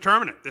what's going to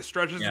determine it. This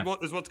stretch is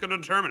what's going to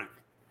determine it.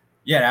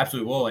 Yeah, it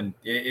absolutely will, and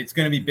it's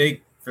going to be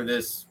big for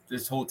this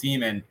whole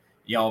team. And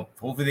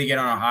hopefully they get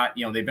on a hot.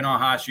 They've been on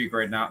a hot streak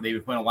right now. They've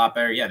been playing a lot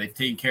better. Yeah, they've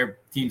taken care of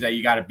teams that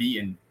you got to beat.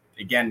 And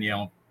again,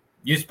 you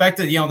expect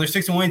that. They're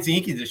 6-1 against the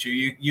Yankees this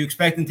year. You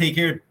expect them to take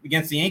care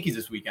against the Yankees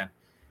this weekend.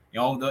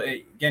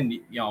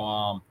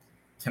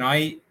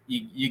 Tonight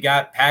you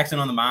got Paxton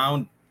on the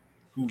mound.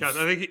 Guys,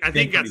 I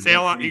think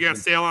you got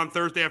Sale on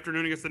Thursday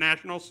afternoon against the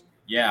Nationals.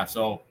 Yeah,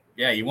 so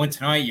you win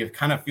tonight. You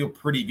kind of feel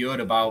pretty good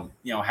about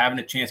having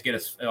a chance to get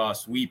a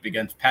sweep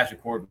against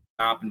Patrick Corbin.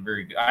 Not been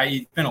very good.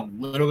 He's been a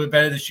little bit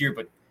better this year,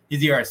 but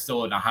his ERA is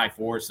still in a high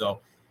 4. So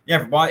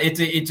yeah,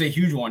 it's a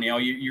huge one.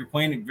 You're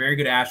playing a very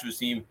good Astros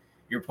team.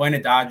 You're playing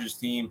a Dodgers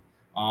team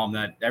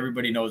that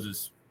everybody knows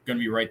is going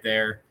to be right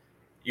there.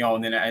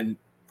 And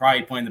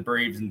probably playing the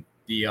Braves and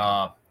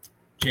the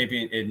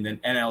champion in the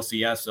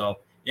NLCS. So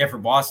yeah, for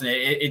Boston,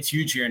 it's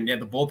huge here. And the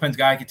bullpen's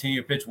got to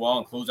continue to pitch well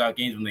and close out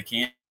games when they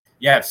can.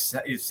 Yeah,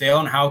 if Sale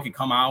and Howell can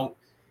come out,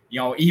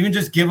 even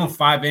just give them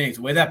 5 innings,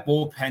 the way that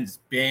bullpen's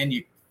been,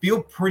 you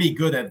feel pretty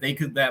good that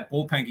that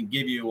bullpen can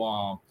give you,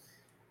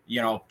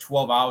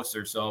 12 outs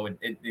or so and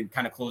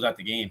kind of close out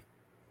the game.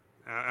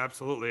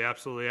 Absolutely.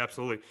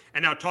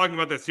 And now talking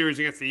about that series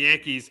against the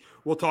Yankees,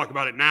 we'll talk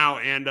about it now.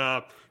 And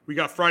we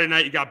got Friday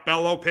night. You got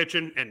Bello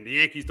pitching, and the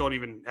Yankees haven't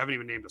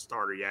even named a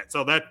starter yet.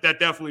 So I think that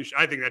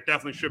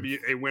definitely should be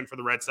a win for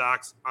the Red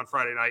Sox on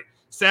Friday night.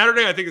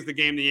 Saturday, I think, is the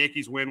game the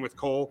Yankees win with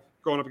Cole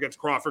going up against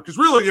Crawford, because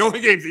really the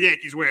only games the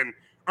Yankees win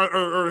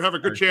or have a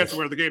good chance to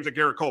win are the games that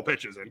Garrett Cole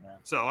pitches in. Yeah.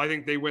 So I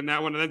think they win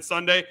that one. And then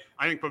Sunday,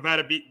 I think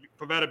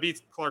Pavetta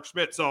beats Clark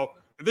Schmidt. So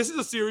this is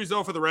a series,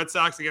 though, for the Red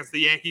Sox against the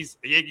Yankees.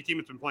 The Yankee team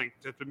has been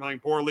playing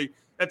poorly.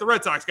 That the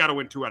Red Sox got to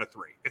win 2 out of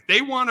 3. If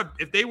they want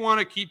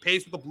to keep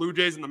pace with the Blue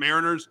Jays and the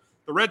Mariners,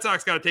 the Red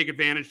Sox got to take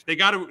advantage. They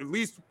got to at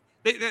least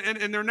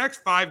in their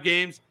next 5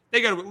 games,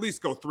 they got to at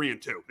least go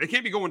 3-2. They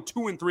can't be going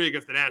 2-3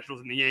 against the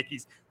Nationals and the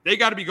Yankees. They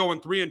got to be going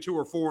 3-2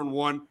 or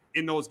 4-1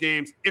 in those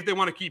games if they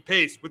want to keep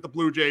pace with the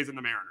Blue Jays and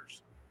the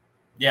Mariners.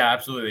 Yeah,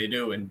 absolutely, they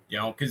do. And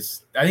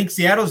because I think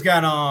Seattle's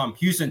got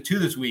Houston too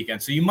this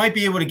weekend, so you might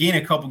be able to gain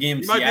a couple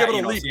games. You might be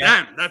able to leap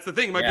them. That's the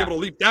thing. You might be able to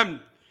leap them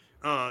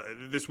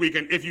this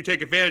weekend if you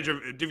take advantage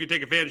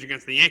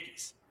against the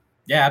Yankees.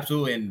 Yeah,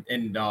 absolutely, and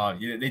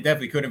they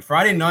definitely could. And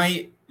Friday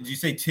night, did you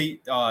say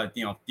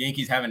the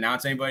Yankees haven't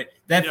announced anybody?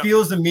 That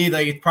feels to me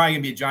like it's probably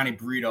gonna be a Johnny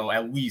Brito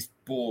at least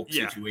bull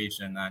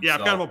situation. Then. Yeah,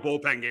 kind of a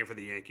bullpen game for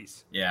the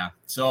Yankees. Yeah,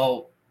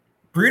 so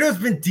Brito's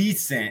been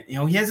decent. He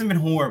hasn't been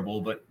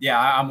horrible, but yeah,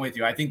 I'm with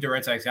you. I think the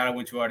Red Sox got to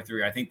win 2 out of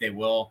 3. I think they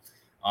will.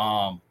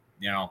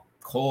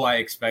 Cole, I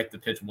expect to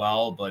pitch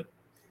well, but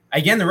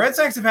again, the Red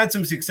Sox have had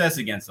some success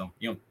against them.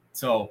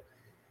 So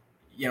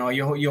you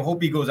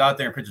hope he goes out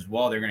there and pitches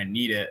well. They're going to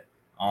need it.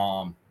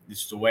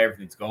 It's just the way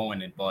everything's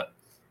going. But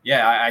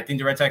yeah, I think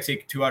the Red Sox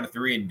take 2 out of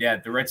 3,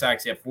 and the Red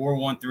Sox at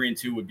 4-1,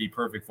 3-2 would be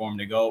perfect for them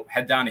to go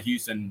head down to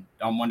Houston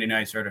on Monday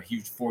night, start a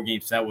huge 4-game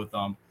set with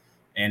them,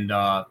 and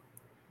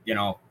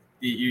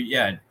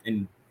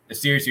in a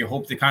series you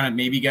hope to kind of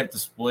maybe get the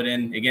split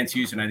in against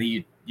Houston. I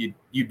think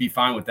you'd be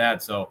fine with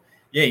that. So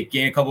yeah, you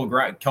gain a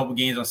couple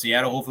games on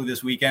Seattle hopefully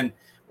this weekend,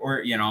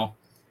 or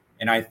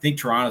and I think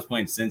Toronto's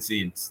playing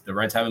Cincy, and the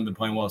Reds haven't been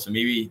playing well, so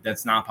maybe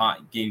that's not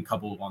gaining a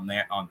couple on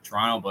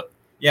Toronto. But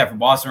yeah, for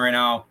Boston right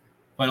now,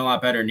 playing a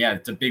lot better, and yeah,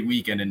 it's a big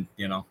weekend, and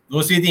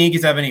we'll see if the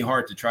Yankees have any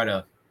heart to try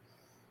to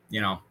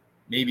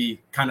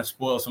maybe kind of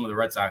spoil some of the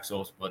Red Sox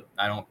hopes, but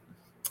I don't.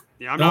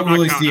 Yeah, I'm don't not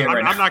really counting. see it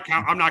right I'm now. not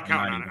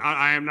counting on it.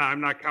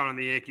 I'm not counting on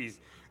the Yankees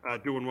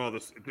doing well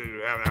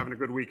having a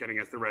good weekend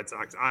against the Red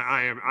Sox.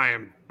 I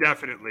am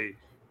definitely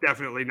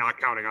not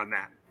counting on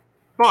that.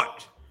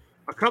 But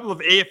a couple of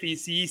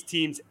AFC East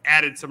teams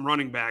added some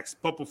running backs.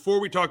 But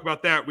before we talk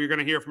about that, we're going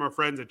to hear from our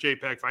friends at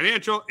JPEG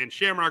Financial and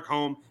Shamrock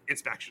Home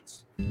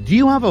Inspections. Do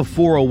you have a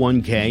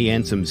 401k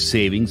and some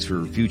savings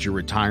for future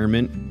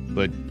retirement,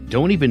 but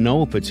don't even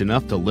know if it's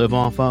enough to live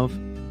off of?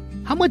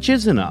 How much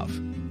is enough?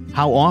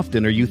 How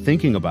often are you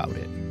thinking about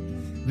it?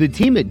 The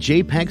team at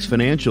JPEX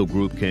Financial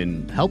Group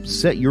can help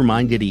set your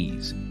mind at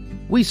ease.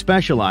 We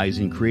specialize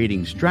in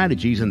creating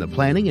strategies in the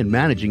planning and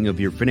managing of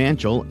your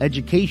financial,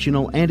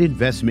 educational, and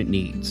investment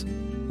needs.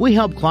 We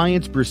help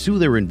clients pursue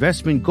their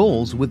investment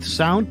goals with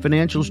sound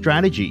financial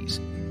strategies.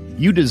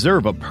 You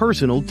deserve a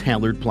personal,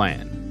 tailored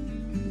plan.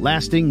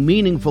 Lasting,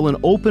 meaningful, and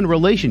open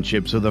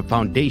relationships are the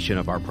foundation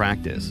of our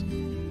practice.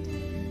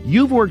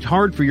 You've worked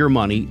hard for your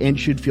money and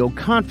should feel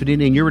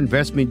confident in your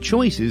investment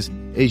choices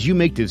as you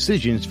make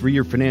decisions for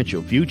your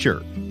financial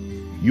future.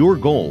 Your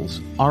goals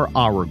are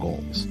our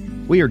goals.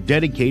 We are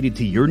dedicated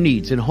to your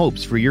needs and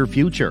hopes for your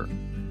future.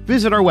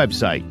 Visit our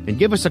website and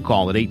give us a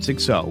call at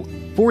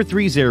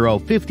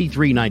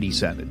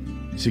 860-430-5397.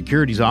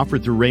 Securities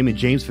offered through Raymond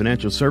James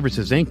Financial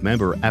Services, Inc.,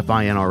 member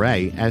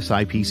FINRA,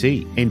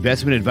 SIPC.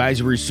 Investment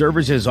advisory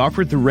services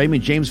offered through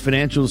Raymond James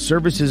Financial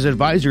Services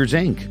Advisors,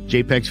 Inc.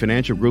 JPEX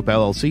Financial Group,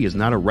 LLC is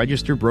not a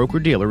registered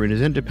broker-dealer and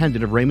is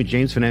independent of Raymond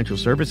James Financial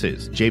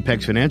Services.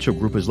 JPEX Financial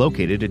Group is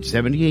located at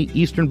 78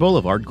 Eastern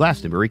Boulevard,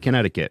 Glastonbury,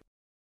 Connecticut.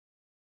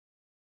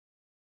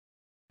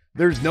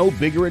 There's no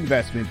bigger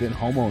investment than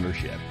home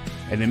ownership.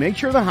 And to make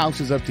sure the house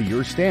is up to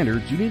your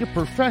standards, you need a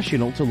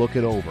professional to look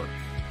it over.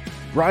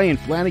 Brian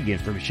Flanagan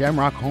from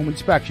Shamrock Home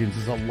Inspections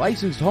is a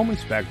licensed home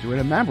inspector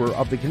and a member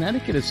of the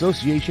Connecticut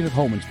Association of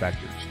Home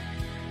Inspectors.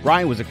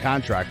 Brian was a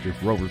contractor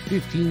for over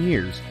 15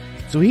 years,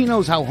 so he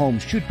knows how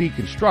homes should be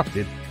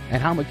constructed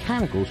and how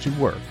mechanicals should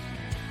work.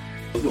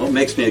 What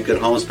makes me a good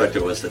home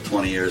inspector was the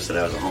 20 years that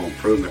I was a home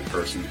improvement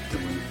person,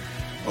 doing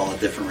all the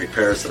different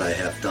repairs that I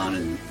have done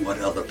and what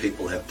other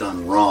people have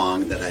done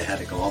wrong that I had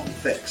to go out and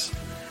fix.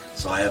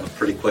 So I have a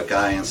pretty quick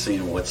eye on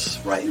seeing what's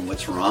right and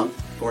what's wrong.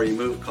 Before you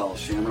move, call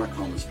Shamrock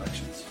Home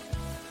Inspections.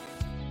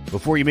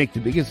 Before you make the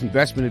biggest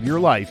investment of your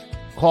life,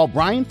 call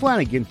Brian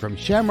Flanagan from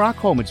Shamrock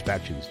Home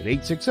Inspections at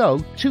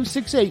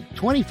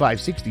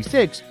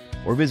 860-268-2566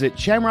 or visit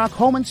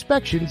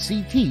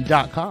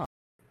shamrockhomeinspectionct.com.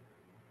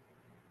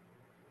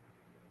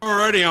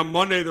 Already on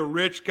Monday, the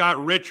rich got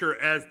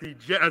richer as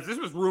this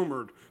was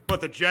rumored,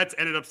 but the Jets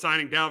ended up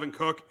signing Dalvin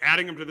Cook,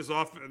 adding him to this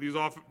offense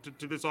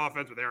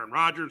with Aaron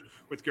Rodgers,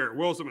 with Garrett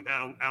Wilson, with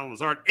Alan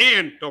Lazard,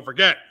 and don't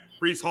forget,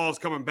 Breece Hall is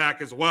coming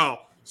back as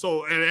well.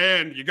 So,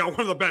 and you got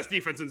one of the best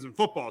defenses in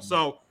football.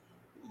 So,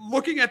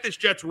 looking at this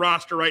Jets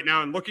roster right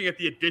now and looking at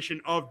the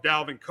addition of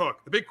Dalvin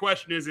Cook, the big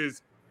question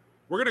is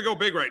we're going to go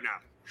big right now.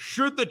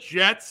 Should the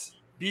Jets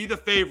be the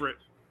favorite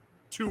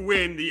to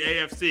win the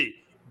AFC?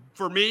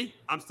 For me,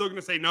 I'm still going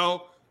to say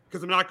no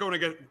because I'm not going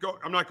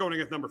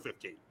against number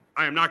 15.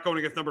 I am not going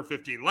against number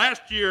 15.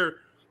 Last year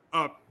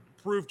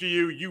proved to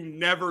you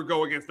never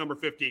go against number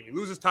 15. He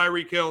loses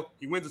Tyreek Hill.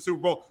 He wins the Super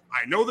Bowl.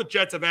 I know the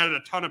Jets have added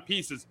a ton of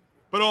pieces,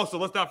 but also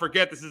let's not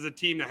forget this is a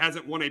team that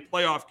hasn't won a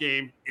playoff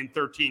game in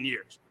 13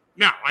 years.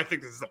 Now, I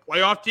think this is a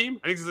playoff team.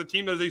 I think this is a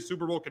team that is a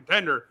Super Bowl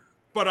contender,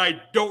 but I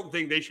don't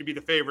think they should be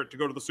the favorite to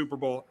go to the Super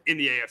Bowl in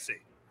the AFC.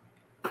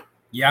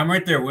 Yeah, I'm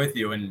right there with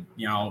you. And,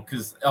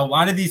 because a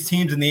lot of these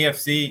teams in the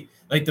AFC,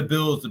 like the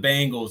Bills, the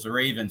Bengals, the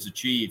Ravens, the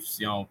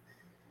Chiefs,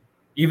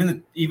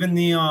 even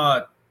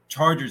the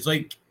Chargers,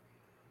 like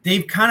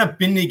they've kind of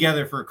been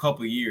together for a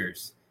couple of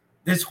years.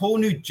 This whole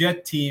new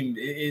Jet team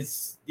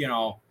is,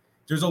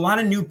 there's a lot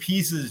of new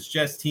pieces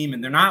Jets team,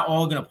 and they're not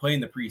all going to play in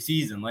the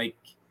preseason. Like,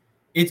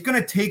 it's going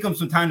to take them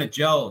some time to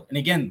gel. And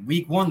again,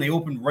 week one, they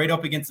opened right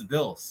up against the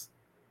Bills.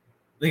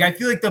 Like, I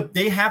feel like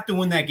they have to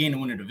win that game to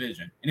win a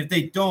division. And if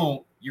they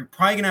don't, you're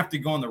probably going to have to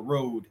go on the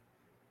road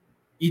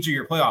each of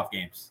your playoff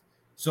games.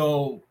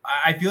 So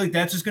I feel like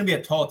that's just going to be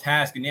a tall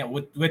task. And yeah,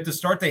 with the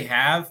start they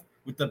have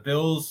with the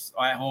Bills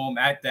at home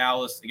at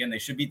Dallas, again, they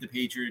should beat the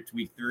Patriots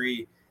week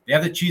 3. They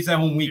have the Chiefs at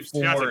home week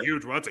 4. That's a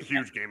huge one. That's a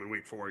huge game in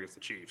week 4 against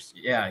the Chiefs.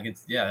 Yeah,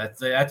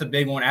 that's a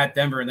big one at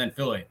Denver and then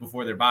Philly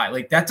before their bye.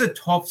 Like, that's a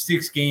tough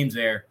 6 games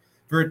there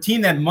for a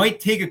team that might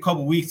take a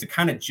couple weeks to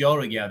kind of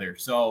gel together.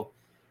 So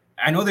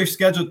I know their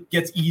schedule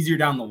gets easier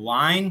down the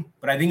line,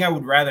 but I think I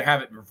would rather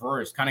have it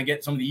reversed, kind of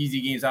get some of the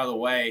easy games out of the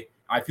way.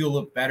 I feel a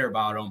little better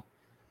about them.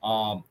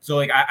 So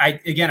like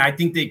I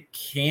think they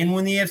can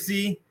win the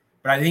AFC,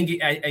 but I think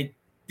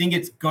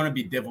it's going to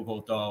be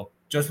difficult though,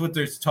 just with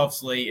their tough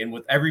slate and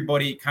with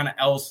everybody kind of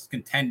else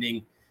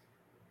contending,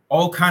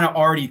 all kind of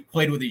already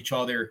played with each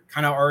other,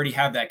 kind of already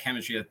have that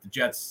chemistry that the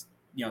Jets,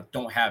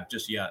 don't have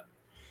just yet.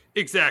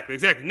 Exactly.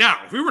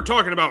 Now, if we were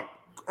talking about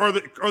are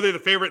they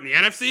the favorite in the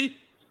NFC?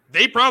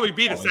 They probably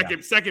be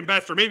the second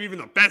best or maybe even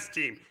the best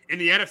team in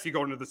the NFC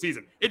going into the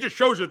season. It just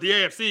shows you that the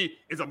AFC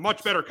is a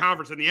much better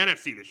conference than the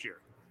NFC this year.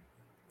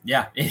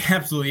 Yeah, it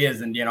absolutely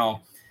is. And,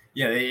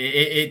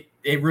 it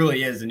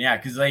really is. And,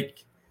 because,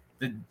 like,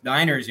 the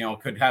Niners,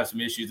 could have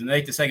some issues. And,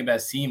 like, the second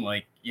best team,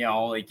 the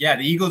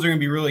Eagles are going to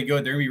be really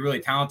good. They're going to be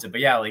really talented.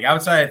 But,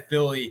 outside of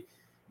Philly,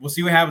 we'll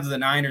see what happens to the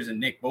Niners and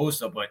Nick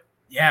Bosa. But,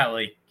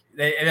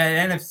 that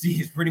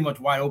NFC is pretty much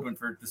wide open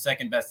for the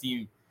second best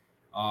team,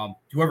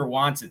 whoever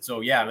wants it.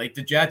 So,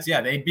 the Jets,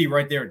 they'd be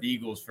right there with the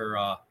Eagles for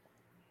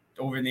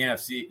over in the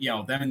NFC.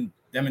 Them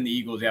and the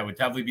Eagles, would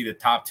definitely be the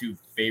top two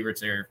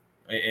favorites there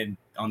and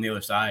on the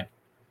other side.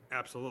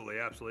 Absolutely.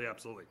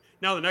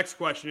 Now the next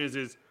question is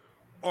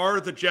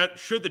should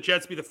the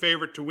Jets be the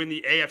favorite to win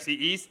the AFC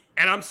East?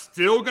 And I'm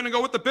still going to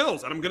go with the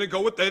Bills. And I'm going to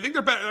go with I think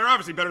they're better. They're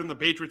obviously better than the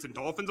Patriots and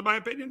Dolphins in my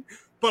opinion,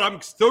 but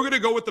I'm still going to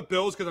go with the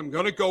Bills because I'm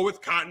going to go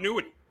with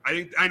continuity.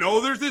 I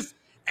know there's this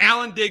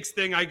Alan Diggs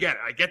thing. I get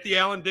it. I get the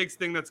Alan Diggs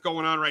thing that's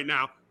going on right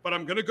now, but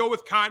I'm going to go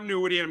with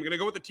continuity, and I'm going to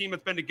go with the team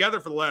that's been together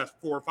for the last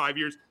 4 or 5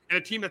 years and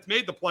a team that's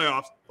made the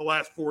playoffs the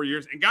last 4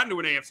 years and gotten to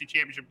an AFC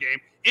championship game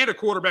and a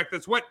quarterback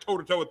that's went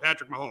toe-to-toe with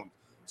Patrick Mahomes.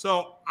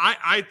 So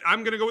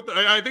I'm going to go with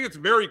I think it's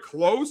very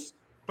close,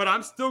 but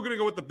I'm still going to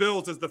go with the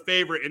Bills as the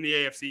favorite in the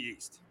AFC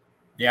East.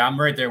 Yeah, I'm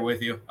right there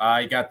with you.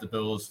 I got the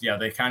Bills. Yeah,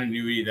 they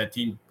continuity. That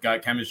team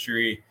got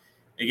chemistry.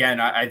 Again,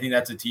 I think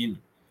that's a team,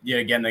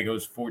 again, that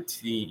goes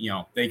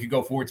 14. They could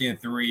go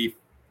 14-3,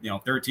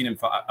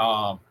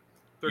 13-5.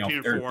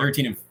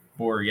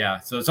 13-4. Yeah.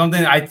 So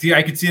something I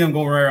could see them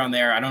going right around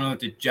there. I don't know if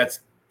the Jets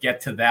get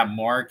to that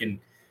mark. And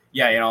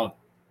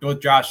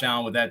both Josh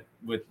Allen with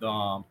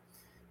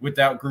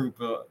that group,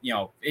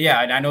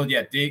 and I know,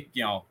 Diggs,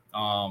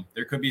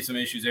 there could be some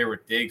issues there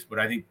with Diggs, but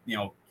I think,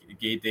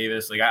 Gabe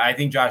Davis, I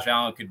think Josh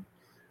Allen could,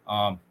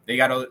 they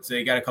got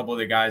a couple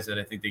other guys that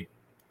I think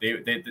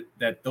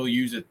that they'll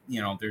use it.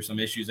 There's some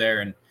issues there,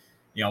 and,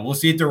 we'll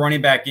see if their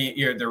running back game,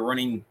 their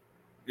running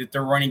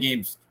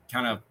game's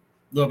kind of a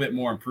little bit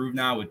more improved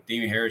now with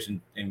Damian Harris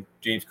and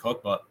James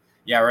Cook. But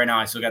right now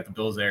I still got the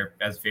Bills there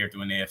as a favorite to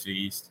win the AFC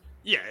East.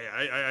 Yeah,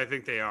 I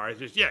think they are. It's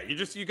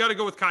just you got to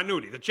go with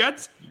continuity. The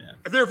Jets,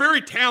 they're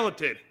very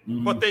talented,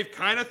 but they've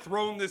kind of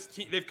thrown this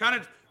team. They've kind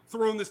of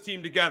thrown this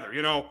team together.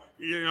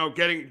 Going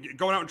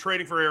out and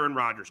trading for Aaron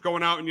Rodgers,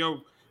 going out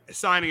and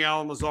signing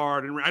Alan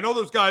Lazard, and I know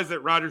those guys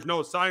that Rodgers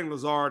knows, signing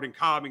Lazard and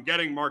Cobb and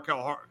getting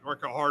Markel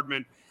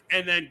Hardman,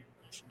 and then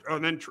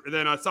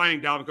signing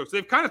Dalvin Cook. So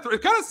they've kind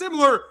of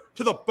similar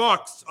to the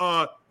Bucs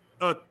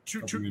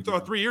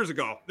 3 years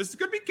ago. This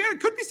could be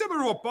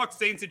similar to a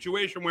Bucs-Saints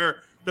situation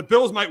where the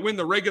Bills might win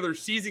the regular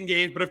season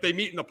games, but if they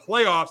meet in the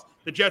playoffs,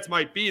 the Jets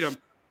might beat them.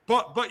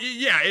 But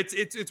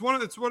it's one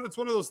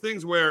of those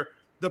things where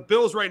the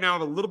Bills right now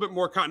have a little bit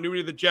more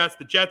continuity of the Jets.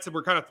 The Jets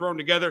were kind of thrown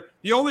together.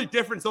 The only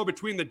difference though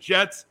between the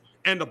Jets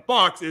and the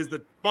Bucs is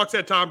the Bucs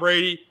had Tom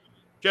Brady,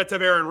 Jets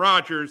have Aaron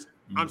Rodgers.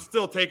 I'm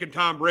still taking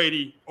Tom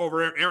Brady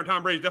over Aaron.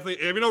 Tom Brady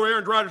definitely, even though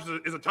Aaron Rodgers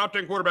is a top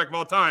 10 quarterback of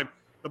all time,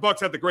 the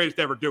Bucs had the greatest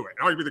to ever do it,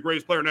 arguably the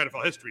greatest player in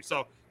NFL history.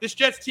 So this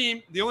Jets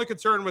team, the only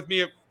concern with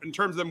me in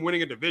terms of them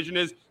winning a division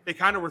is they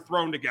kind of were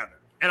thrown together.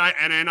 And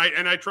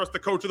I trust the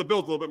coach of the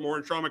Bills a little bit more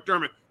in Sean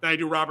McDermott than I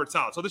do Robert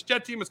Saleh. So this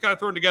Jet team is kind of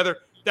thrown together.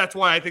 That's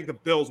why I think the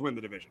Bills win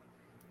the division.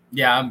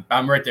 Yeah,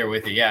 I'm right there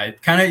with you. Yeah,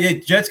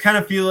 Jets kind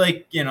of feel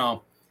like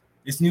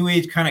this new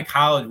age kind of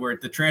college where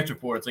the transfer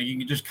portal, it's like you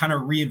can just kind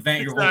of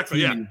reinvent your whole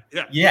team.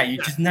 You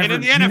just never. And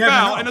in the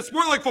NFL, in a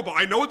sport like football,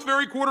 I know it's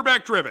very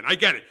quarterback driven. I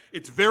get it.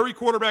 It's very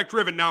quarterback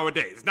driven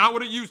nowadays. It's not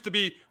what it used to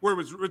be, where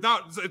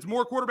it's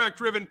more quarterback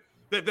driven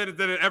than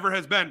it ever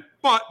has been.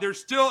 But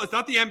it's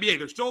not the NBA.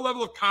 There's still a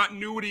level of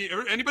continuity.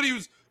 Anybody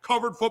who's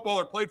covered football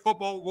or played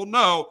football will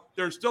know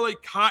there's still a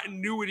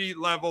continuity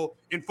level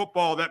in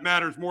football that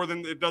matters more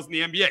than it does in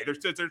the NBA. There's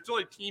still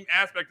a team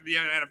aspect of the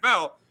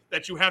NFL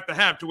that you have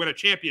to win a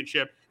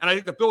championship. And I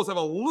think the Bills have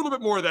a little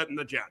bit more of that than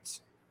the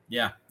Jets.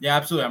 Yeah,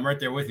 absolutely. I'm right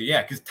there with you.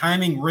 Yeah, because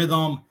timing,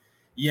 rhythm,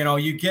 you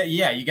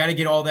got to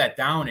get all that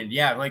down. And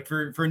like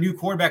for a new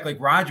quarterback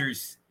like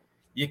Rodgers,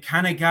 you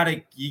kind of got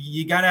to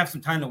have some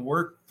time to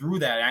work through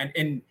that.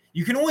 And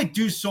you can only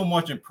do so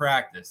much in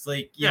practice.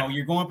 Like, you know,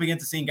 you're going up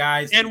against the same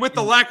guys. And with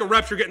the lack of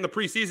reps, you're getting the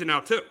preseason now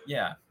too.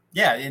 Yeah,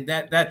 and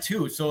that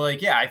too. So I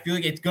feel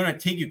like it's going to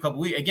take you a couple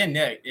weeks. Again,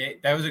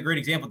 that was a great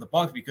example of the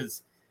Bucs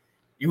because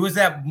it was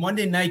that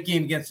Monday night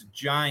game against the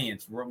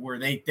Giants where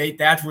they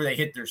that's where they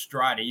hit their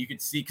stride. And you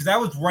could see, because that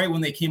was right when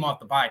they came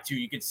off the bye too.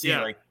 You could see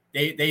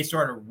they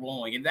started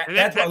rolling, and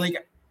that's why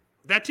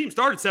that team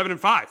started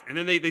 7-5, and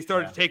then they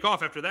started to take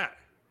off after that.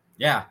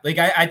 Yeah,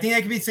 I think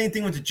that could be the same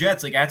thing with the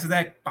Jets. Like after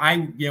that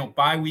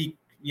bye week,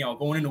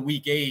 going into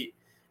week 8,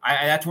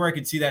 that's where I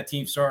could see that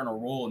team starting to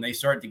roll, and they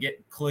started to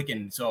get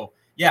clicking. So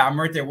I'm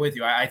right there with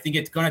you. I think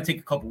it's going to take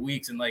a couple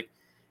weeks, and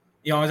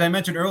as I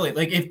mentioned earlier,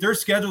 if their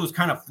schedule was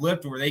kind of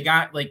flipped where they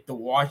got the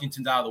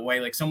Washingtons out of the way,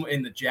 like some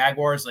in the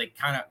Jaguars,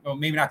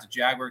 maybe not the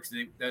Jaguars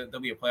because they'll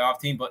be a playoff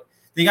team, but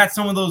they got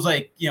some of those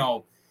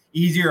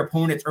easier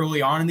opponents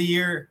early on in the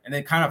year, and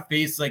then kind of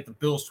face the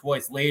Bills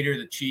twice later,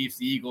 the Chiefs,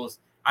 the Eagles.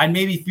 I'd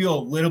maybe feel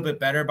a little bit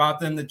better about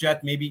them, the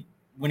Jets maybe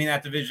winning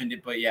that division.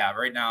 But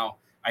right now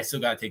I still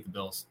got to take the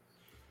Bills.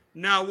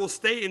 Now we'll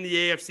stay in the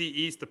AFC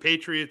East. The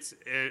Patriots,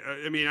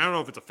 I mean, I don't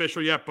know if it's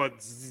official yet,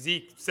 but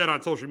Zeke said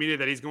on social media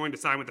that he's going to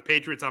sign with the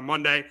Patriots on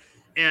Monday.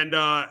 And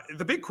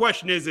the big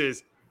question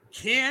is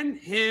can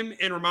him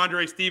and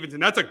Ramondre Stevenson,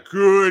 that's a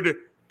good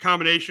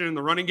combination in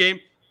the running game,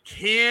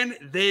 can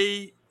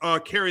they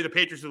carry the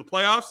Patriots to the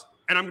playoffs?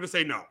 And I'm going to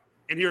say no.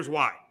 And here's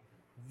why.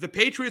 The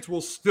Patriots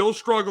will still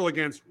struggle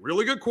against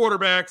really good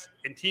quarterbacks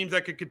and teams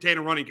that can contain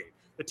a running game.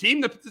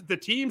 The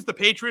teams the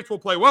Patriots will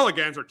play well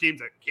against are teams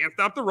that can't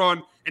stop the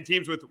run and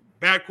teams with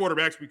bad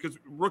quarterbacks because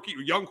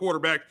young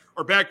quarterbacks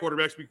are bad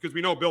quarterbacks because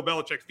we know Bill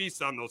Belichick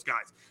feasts on those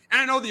guys.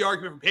 And I know the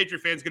argument from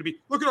Patriot fans is going to be,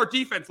 look at our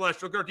defense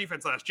last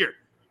year.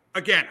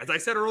 Again, as I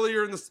said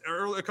earlier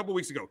a couple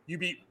weeks ago, you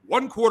beat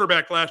one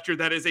quarterback last year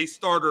that is a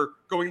starter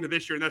going into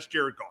this year, and that's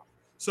Jared Goff.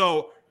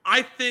 So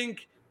I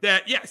think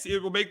that, yes,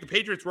 it will make the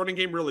Patriots running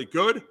game really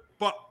good,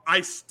 but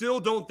I still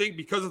don't think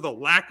because of the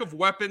lack of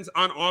weapons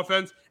on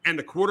offense and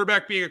the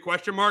quarterback being a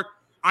question mark,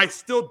 I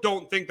still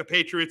don't think the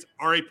Patriots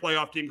are a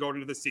playoff team going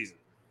into this season.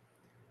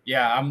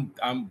 Yeah,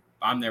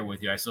 I'm there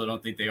with you. I still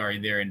don't think they are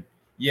there. And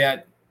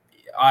yeah,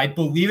 I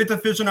believe it's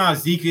official now.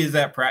 Zeke is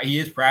he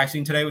is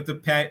practicing today with the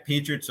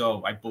Patriots,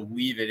 so I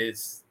believe it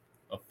is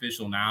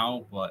official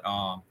now. But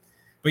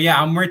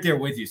yeah, I'm right there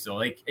with you. So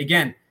like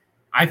again,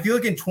 I feel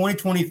like in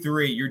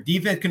 2023, your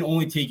defense can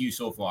only take you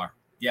so far.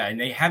 Yeah, and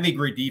they have a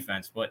great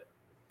defense, but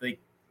like,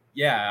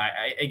 yeah,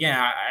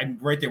 I'm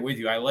right there with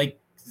you. I like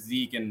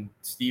Zeke and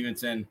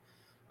Stevenson.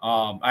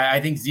 I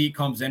think Zeke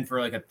comes in for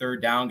like a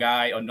third down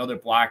guy, another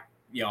block.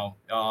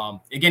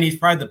 Again, he's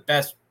probably the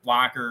best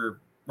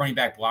running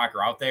back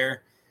blocker out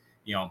there.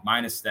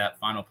 Minus that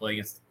final play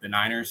against the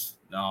Niners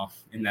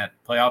in that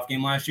playoff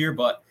game last year.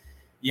 But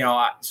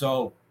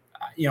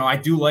I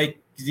do like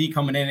Zeke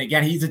coming in.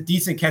 Again, he's a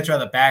decent catcher out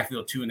of the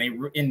backfield too,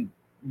 and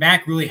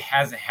Mac really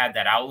hasn't had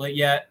that outlet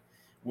yet,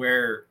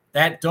 where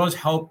that does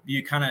help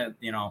you kind of,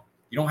 you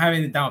don't have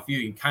anything downfield.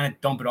 You can kind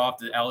of dump it off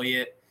to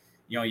Elliott.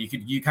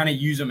 You kind of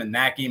use him in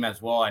that game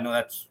as well. I know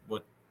that's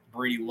what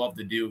Brady loved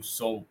to do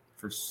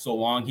for so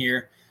long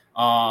here.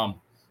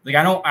 Like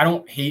I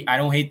don't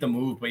hate the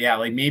move, but yeah,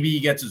 like maybe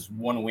he gets his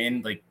one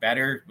win like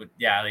better. But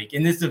yeah, like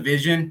in this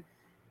division,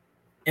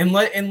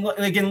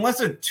 unless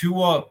a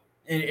Tua,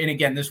 and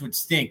again, this would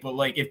stink, but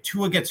like if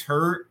Tua gets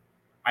hurt,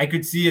 I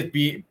could see it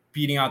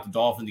beating out the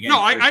Dolphins again.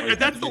 No,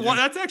 that's the one.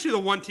 That's actually the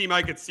one team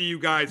I could see you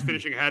guys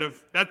finishing ahead of.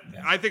 That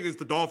yeah. I think is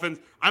the Dolphins.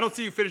 I don't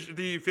see you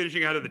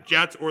finishing ahead of the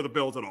Jets or the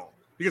Bills at all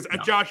because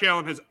Josh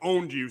Allen has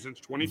owned you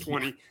since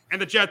 2020,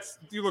 and the Jets.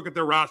 You look at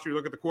their roster, you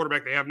look at the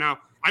quarterback they have now.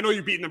 I know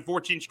you've beaten them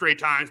 14 straight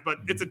times, but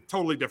it's a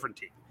totally different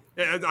team.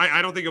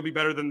 I don't think it'll be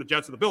better than the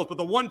Jets or the Bills, but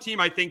the one team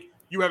I think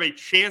you have a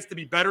chance to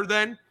be better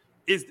than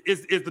is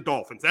the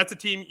Dolphins. That's a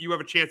team you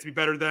have a chance to be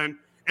better than.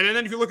 And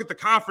then if you look at the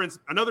conference,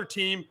 another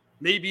team.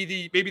 Maybe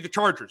the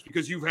Chargers,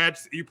 because you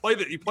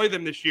play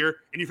them this year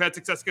and you've had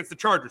success against the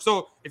Chargers.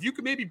 So if you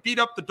could maybe beat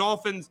up the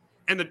Dolphins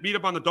and beat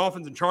up on the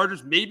Dolphins and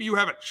Chargers, maybe you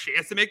have a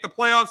chance to make the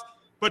playoffs.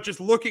 But just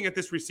looking at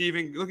this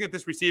receiving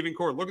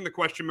core, looking at the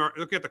question mark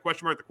at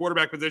the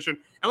quarterback position,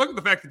 and look at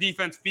the fact the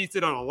defense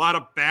feasted on a lot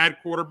of bad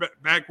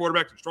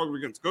quarterbacks and struggled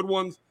against good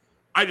ones,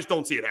 I just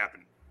don't see it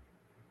happening.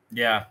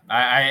 Yeah,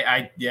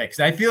 because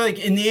I feel like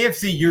in the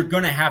AFC you're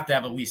gonna have to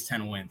have at least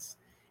 10 wins.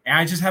 And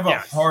I just have a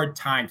hard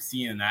time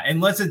seeing that.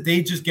 Unless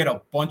they just get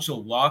a bunch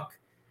of luck,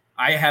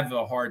 I have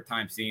a hard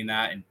time seeing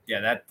that. And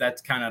yeah,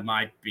 that's kind of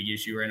my big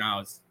issue right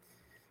now is,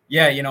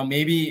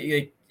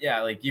 maybe,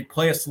 like you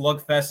play a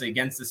slugfest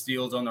against the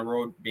Steelers on the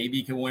road, maybe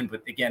you can win.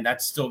 But again,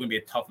 that's still going to be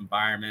a tough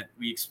environment.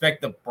 We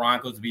expect the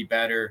Broncos to be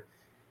better.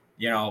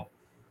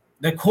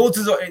 The Colts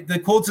is,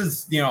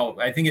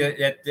 I think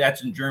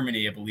that's in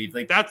Germany, I believe.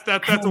 Like that's a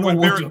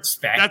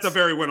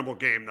very winnable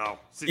game, though.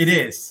 It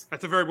is.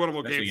 That's a very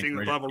winnable game, seeing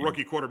the level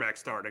rookie quarterback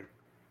starting.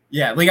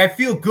 Yeah, like I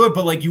feel good,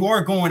 but like you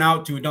are going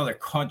out to another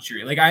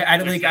country. Like I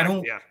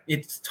don't. Yeah.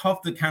 It's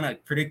tough to kind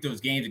of predict those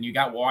games, and you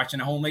got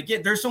Washington at home. Like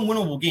there's some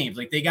winnable games.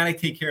 Like they got to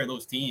take care of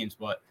those teams,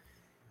 but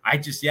I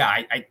just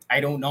I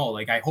don't know.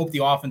 Like I hope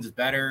the offense is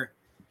better,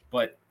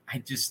 but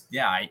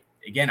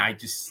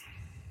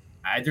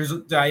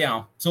there's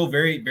so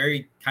very,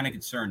 very kind of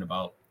concerned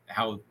about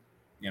how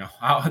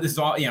this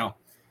all,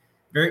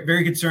 very,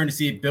 very concerned to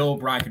see if Bill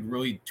O'Brien could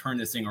really turn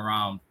this thing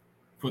around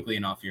quickly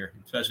enough here,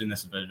 especially in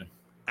this division.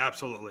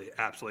 Absolutely.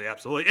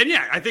 And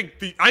yeah, I think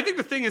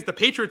the thing is the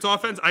Patriots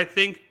offense, I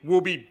think will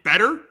be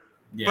better,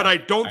 but I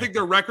don't think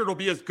their record will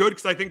be as good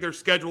because I think their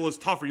schedule is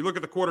tougher. You look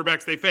at the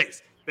quarterbacks they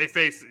face. They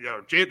face,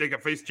 they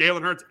can face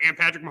Jalen Hurts and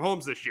Patrick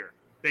Mahomes this year.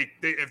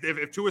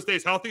 If Tua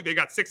stays healthy, they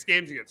got 6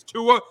 games against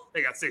Tua.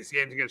 They got 6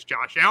 games against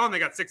Josh Allen. They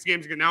got 6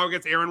 games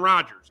against Aaron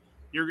Rodgers.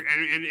 You're going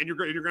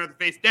to have to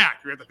face Dak.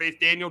 You're going to have to face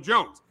Daniel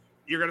Jones.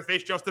 You're going to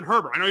face Justin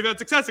Herbert. I know you've had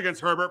success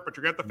against Herbert, but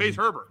you're going to have to face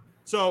Herbert.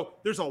 So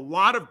there's a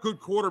lot of good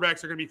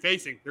quarterbacks they're going to be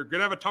facing. They're going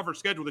to have a tougher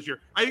schedule this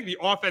year. I think the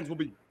offense will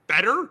be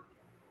better.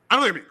 I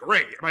don't think it'll be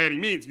great by any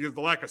means because of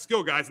the lack of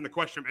skill guys and the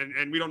question,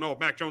 and we don't know if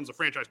Mac Jones is a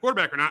franchise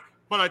quarterback or not.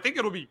 But I think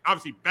it'll be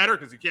obviously better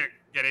because you can't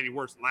get any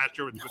worse than last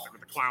year with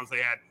the clowns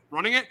they had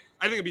running it.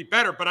 I think it'll be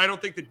better, but I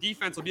don't think the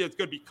defense will be as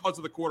good because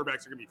of the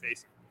quarterbacks they're going to be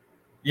facing.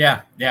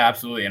 Yeah,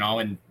 absolutely.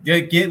 And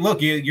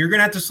look, you're going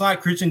to have to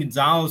slot Christian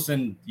Gonzalez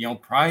and,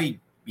 probably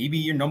maybe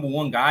your number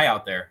one guy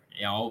out there.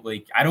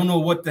 I don't know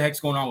what the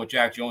heck's going on with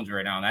Jack Jones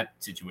right now in that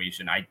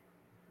situation.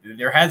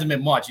 There hasn't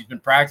been much. He's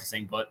been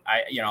practicing, but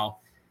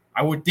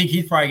I would think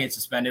he's probably getting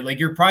suspended.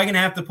 You're probably going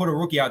to have to put a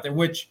rookie out there,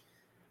 which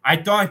I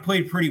thought he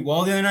played pretty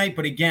well the other night.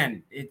 But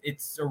again,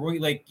 it's a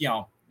rookie.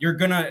 You're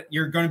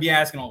gonna be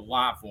asking a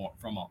lot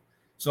from him.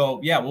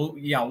 So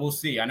we'll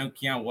see. I know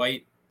Keon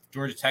White,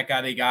 Georgia Tech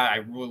guy they got. I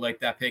really like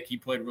that pick. He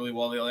played really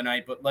well the other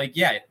night. But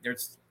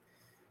there's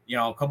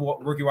a couple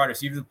of rookie wide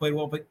receivers that played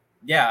well. But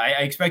I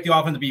expect the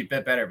offense to be a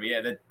bit better.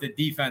 But the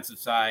defensive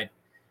side,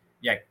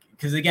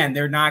 because again,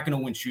 they're not going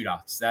to win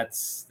shootouts.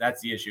 That's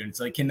the issue. And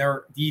it's can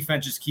their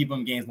defense just keep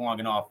them games long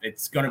enough?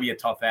 It's going to be a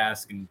tough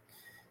ask, and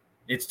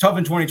it's tough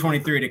in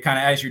 2023 to kind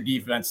of ask your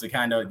defense to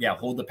kind of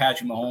hold the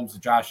Patrick Mahomes, the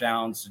Josh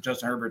Allens, to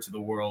Justin Herbert of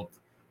the world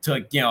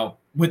to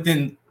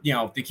within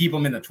to keep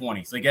them in the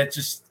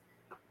 20s.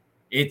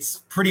 It's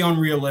pretty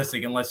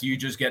unrealistic unless you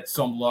just get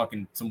some luck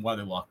and some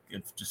weather luck.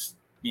 It's just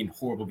being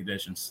horrible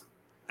conditions.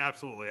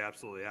 Absolutely.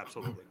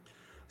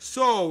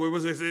 So it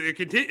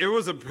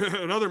was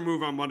another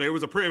move on Monday. It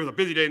was a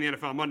busy day in the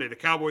NFL on Monday. The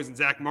Cowboys and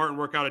Zach Martin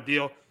work out a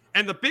deal,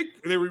 and they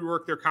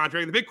rework their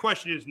contract. And the big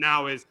question is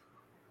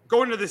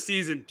going into this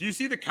season, do you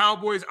see the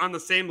Cowboys on the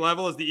same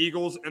level as the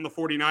Eagles and the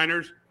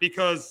 49ers?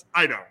 Because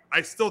I don't.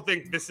 I still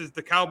think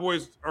the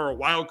Cowboys are a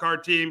wild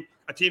card team,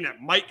 a team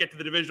that might get to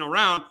the divisional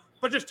round,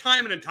 but just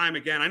time and time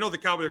again. I know the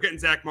Cowboys are getting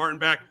Zach Martin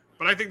back,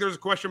 but I think there's a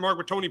question mark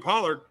with Tony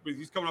Pollard because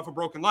he's coming off a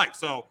broken leg.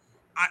 So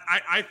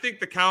I think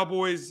the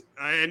Cowboys,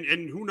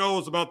 and who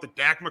knows about the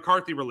Dak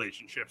McCarthy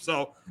relationship.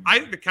 So I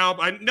think the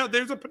Cowboys,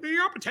 there's a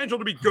potential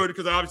to be good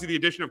because obviously the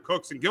addition of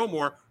Cooks and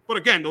Gilmore. But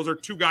again, those are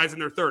two guys in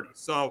their 30s.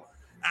 So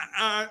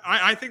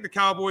I think the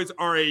Cowboys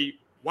are a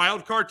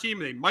wild card team.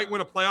 They might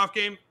win a playoff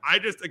game. I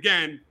just,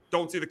 again,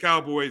 don't see the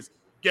Cowboys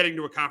getting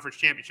to a conference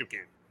championship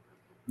game.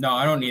 No,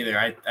 I don't either.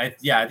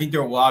 I think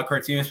they're a wild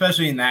card team,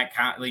 especially in that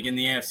in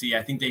the NFC.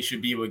 I think they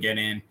should be able to get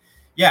in.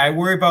 Yeah, I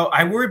worry about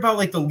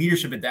the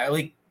leadership of that.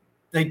 Like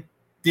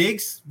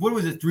Diggs, what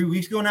was it, 3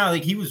 weeks ago now?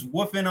 He was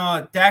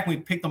woofing Dak when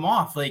we picked him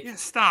off.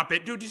 Stop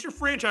it, dude. He's your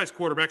franchise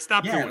quarterback.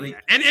 Stop doing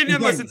that. And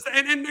listen,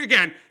 and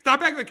again,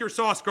 stop acting like you're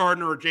Sauce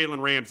Gardner or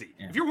Jalen Ramsey.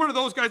 Yeah. If you're one of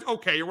those guys,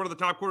 okay, you're one of the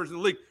top corners in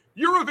the league.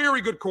 You're a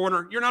very good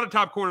corner. You're not a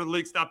top corner in the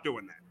league. Stop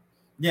doing that.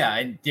 Yeah,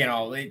 and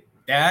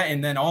that,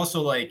 and then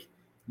also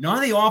none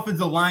of the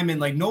offensive linemen,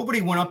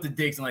 nobody went up to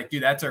Diggs and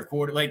dude, that's our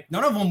quarter.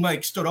 None of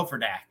them stood up for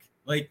Dak.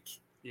 I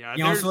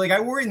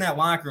worry in that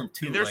locker room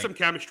too. There's some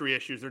chemistry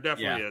issues. There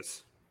definitely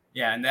is.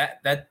 Yeah, and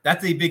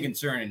that's a big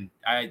concern.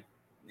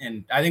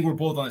 And I think we're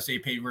both on the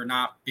same page. We're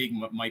not big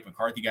Mike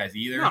McCarthy guys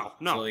either. No,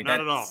 not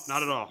at all.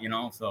 Not at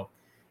all. So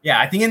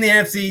I think in the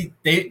NFC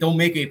they'll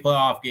make a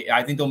playoff game.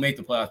 I think they'll make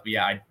the playoffs. But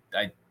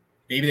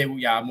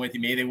I'm with you.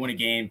 Maybe they win a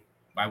game.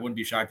 I wouldn't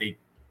be shocked they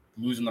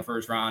lose in the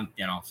first round.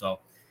 So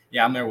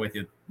I'm there with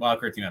you. Wild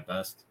card team at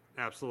best.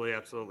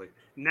 Absolutely.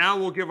 Now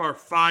we'll give our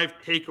 5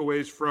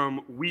 takeaways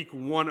from week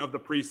 1 of the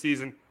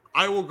preseason.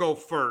 I will go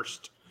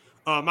first.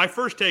 My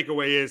first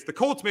takeaway is the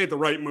Colts made the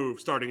right move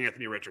starting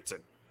Anthony Richardson.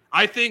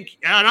 I think,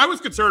 and I was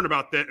concerned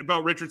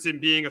about Richardson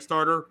being a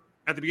starter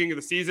at the beginning of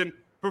the season,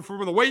 but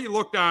from the way he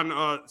looked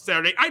on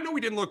Saturday, I know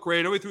he didn't look great.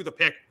 I know he threw the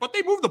pick, but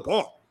they moved the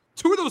ball.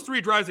 2 of those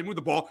 3 drives, they moved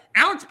the ball.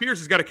 Alex Pierce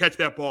has got to catch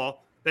that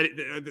ball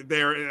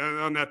there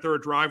on that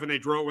third drive when they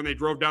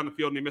drove down the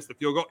field and they missed the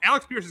field goal.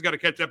 Alex Pierce has got to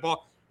catch that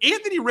ball.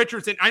 Anthony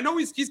Richardson, I know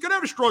he's going to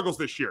have his struggles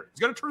this year.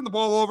 He's going to turn the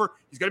ball over.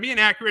 He's going to be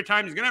inaccurate at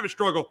times. He's going to have a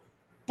struggle.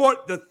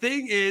 But the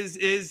thing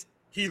is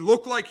he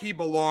looked like he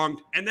belonged,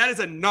 and that is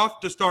enough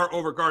to start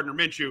over Gardner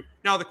Minshew.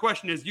 Now the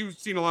question is, you've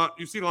seen a lot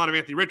of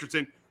Anthony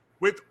Richardson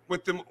with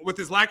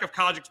his lack of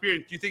college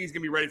experience. Do you think he's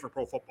going to be ready for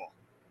pro football?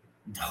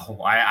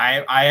 No,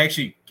 I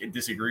actually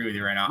disagree with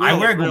you right now. Really, I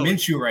wear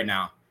Minshew right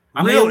now.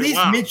 At least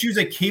Minshew's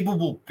a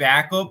capable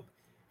backup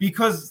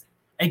because.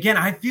 Again,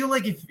 I feel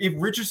like if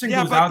Richardson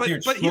goes out there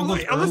and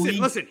struggles early,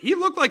 listen, he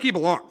looked like he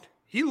belonged.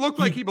 He looked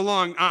like he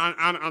belonged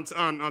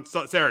on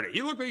Saturday.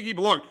 He looked like he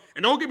belonged.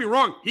 And don't get me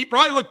wrong, he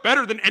probably looked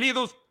better than any of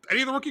the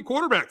rookie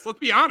quarterbacks. Let's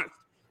be honest.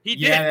 He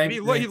did. He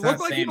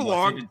looked like he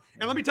belonged.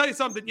 And let me tell you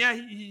something. Yeah,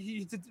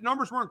 his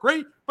numbers weren't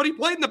great, but he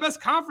played in the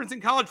best conference in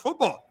college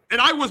football.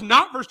 And I was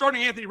not for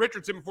starting Anthony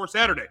Richardson before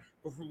Saturday.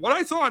 But from what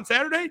I saw on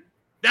Saturday,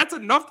 that's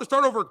enough to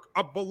start over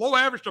a below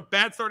average to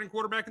bad starting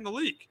quarterback in the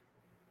league.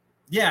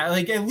 Yeah,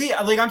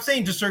 I'm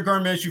saying just start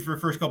Gardner Minshew for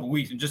the first couple of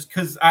weeks, and just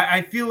because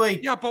I feel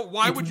like but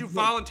why would you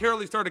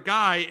voluntarily start a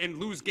guy and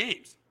lose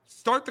games?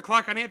 Start the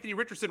clock on Anthony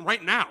Richardson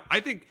right now.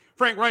 I think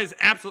Frank Wright is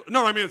absolutely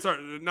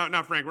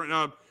not Frank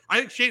Wright. I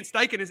think Shane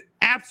Steichen is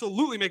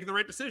absolutely making the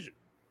right decision.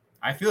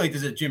 I feel like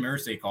this is a Jim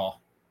Irsay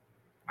call.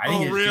 I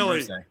think it's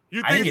really? Jim Irsay.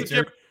 You think it's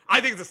Jim? I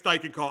think it's a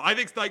Steichen call. I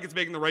think Steichen's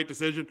making the right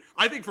decision.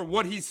 I think from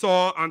what he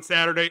saw on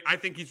Saturday, I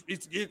think he's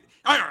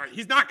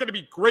not going to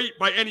be great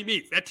by any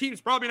means. That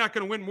team's probably not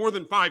going to win more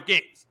than 5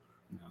 games.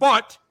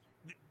 But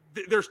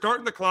they're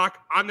starting the clock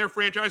on their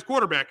franchise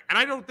quarterback. And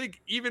I don't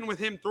think even with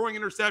him throwing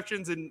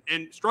interceptions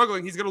and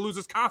struggling, he's going to lose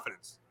his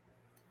confidence.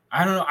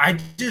 I don't know. I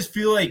just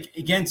feel like,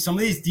 again, some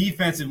of these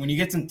defenses, when you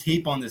get some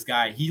tape on this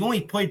guy, he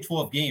only played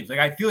 12 games. Like,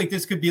 I feel like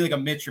this could be like a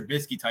Mitch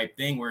Trubisky type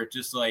thing where it's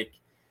just like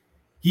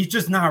he's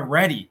just not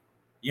ready.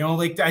 You know,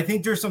 like I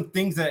think there's some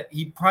things that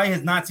he probably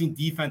has not seen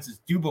defenses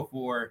do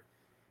before.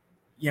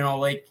 You know,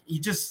 like he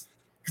just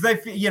 – because I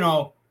feel, you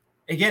know,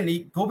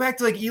 again, go back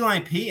to like Eli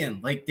and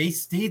Peyton. Like they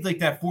stayed like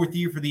that 4th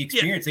year for the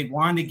experience. Yeah. They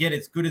wanted to get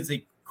as good as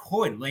they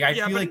could. Like I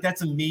feel like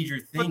that's a major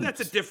thing. But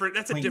that's a different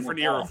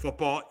era of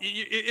football.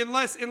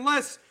 Unless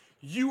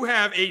you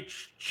have a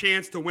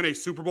chance to win a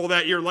Super Bowl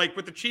that year, like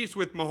with the Chiefs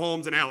with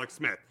Mahomes and Alex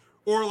Smith,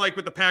 or like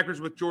with the Packers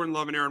with Jordan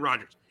Love and Aaron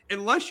Rodgers.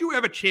 Unless you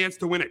have a chance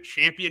to win a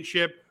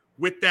championship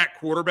with that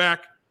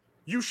quarterback,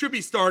 you should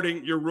be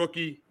starting your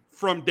rookie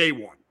from day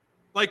one.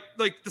 Like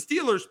the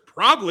Steelers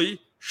probably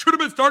should have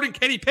been starting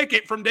Kenny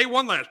Pickett from day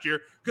one last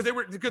year because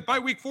by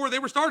week 4 they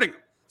were starting him.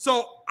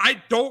 So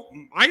I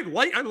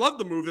love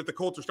the move that the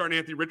Colts are starting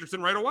Anthony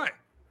Richardson right away.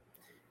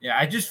 Yeah,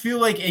 I just feel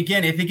like,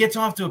 again, if it gets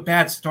off to a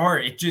bad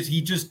start,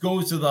 he just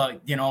goes to the,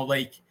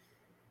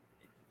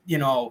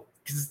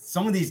 because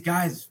some of these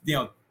guys,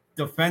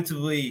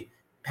 defensively,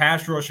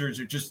 pass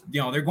rushers are just,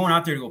 they're going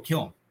out there to go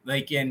kill him.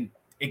 Like, and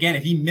again,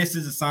 if he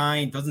misses a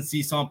sign, doesn't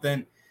see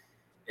something,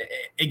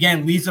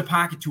 again, leaves the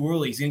pocket too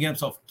early, he's going to get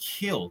himself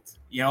killed,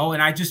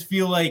 and I just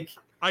feel like.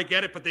 I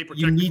get it, but they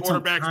protect the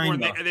quarterbacks more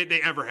than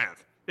they ever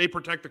have. They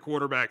protect the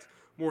quarterbacks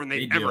more than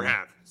they ever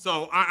have.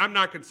 So I'm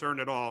not concerned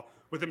at all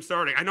with him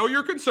starting. I know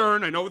you're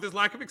concerned. I know with his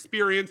lack of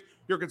experience,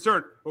 you're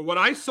concerned. But what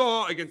I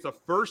saw against the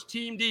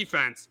first-team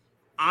defense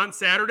on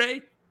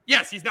Saturday,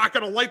 yes, he's not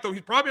going to light, though.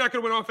 He's probably not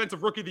going to win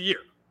Offensive Rookie of the Year.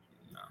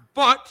 No.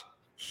 But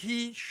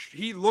he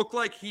looked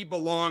like he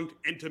belonged,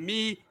 and to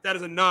me, that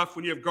is enough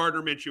when you have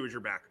Gardner Minshew as your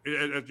back,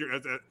 as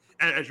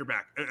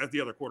the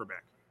other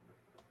quarterback.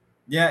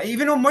 Yeah,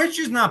 even though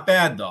Minshew's not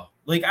bad, though.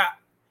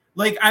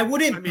 I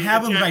wouldn't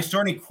have him as my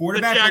starting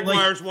quarterback. The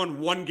Jaguars won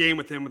 1 game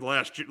with him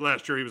last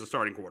year. He was a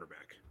starting quarterback.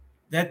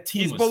 That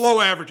team he's below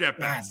average at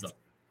best.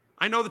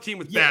 I know the team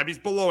was bad, but he's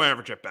below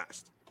average at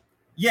best.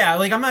 Yeah,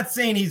 I'm not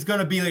saying he's going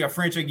to be like a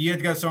franchise. You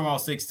have to start him all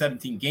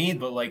 17 games,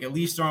 but at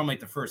least start him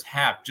the first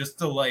half just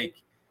to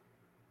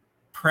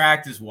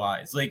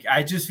practice-wise.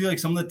 I just feel like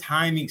some of the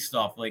timing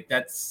stuff,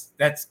 that's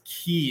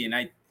key.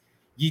 And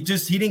he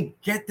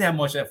didn't get that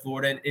much at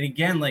Florida. And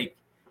again,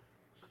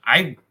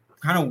 I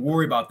kind of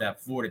worry about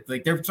that Florida.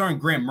 They're starting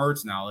Graham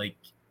Mertz now.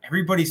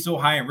 Everybody's so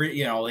high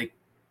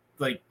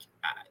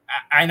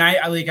and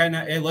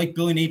I like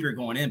Billy Napier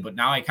going in, but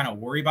now I kind of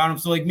worry about him.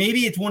 So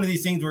maybe it's one of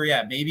these things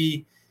where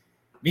maybe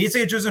it's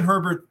like Justin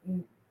Herbert,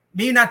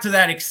 maybe not to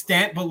that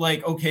extent, but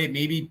okay,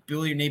 maybe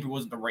Billy Napier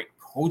wasn't the right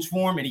coach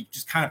for him, and he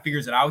just kind of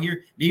figures it out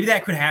here. Maybe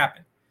that could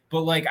happen,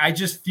 but I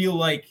just feel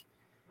like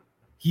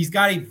he's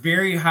got a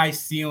very high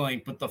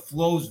ceiling, but the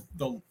floor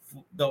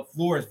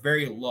is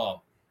very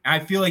low. And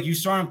I feel like you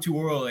start him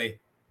too early,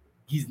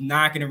 he's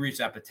not going to reach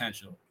that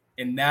potential,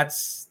 and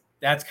that's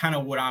kind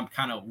of what I'm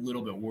kind of a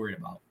little bit worried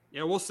about.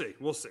 Yeah, we'll see.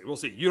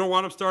 You don't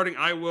want him starting.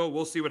 I will.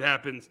 We'll see what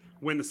happens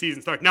when the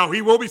season starts. Now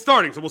he will be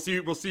starting, so we'll see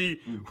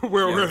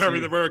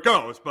where it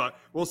goes. But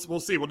we'll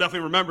see. We'll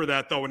definitely remember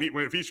that though.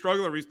 If he's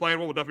struggling or he's playing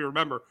well, we'll definitely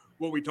remember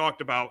what we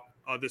talked about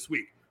this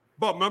week.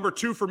 But number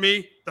 2 for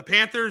me, the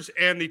Panthers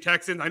and the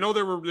Texans. I know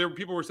there were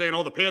people were saying,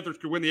 the Panthers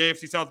could win the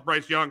AFC South with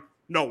Bryce Young.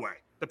 No way.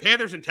 The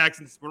Panthers and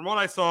Texans, from what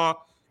I saw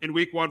in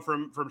week 1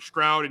 from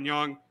Stroud and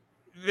Young,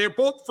 they're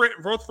both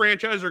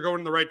franchises are going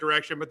in the right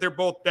direction, but they're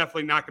both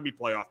definitely not going to be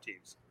playoff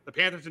teams. The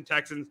Panthers and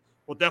Texans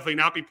will definitely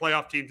not be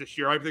playoff teams this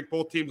year. I think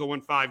both teams will win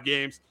 5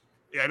 games.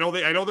 I know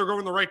they're going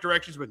in the right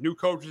directions with new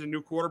coaches and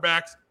new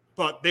quarterbacks,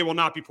 but they will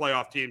not be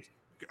playoff teams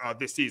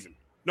this season.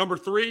 Number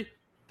 3,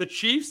 the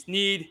Chiefs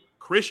need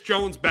Chris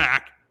Jones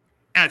back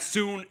as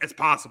soon as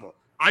possible.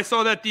 I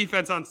saw that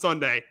defense on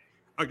Sunday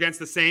against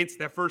the Saints,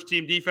 that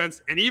first-team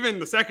defense, and even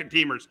the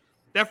second-teamers.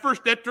 That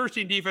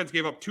first-team defense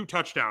gave up 2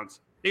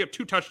 touchdowns. They got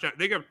 2 touchdowns.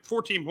 They got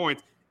 14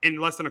 points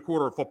in less than a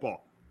quarter of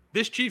football.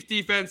 This Chiefs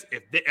defense,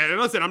 and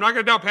listen, I'm not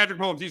going to doubt Patrick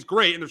Mahomes. He's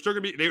great, and they're still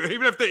going to be.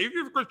 Even if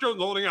Chris Jones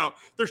is holding out,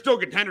 they're still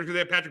contenders because they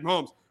have Patrick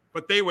Mahomes.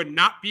 But they would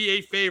not be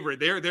a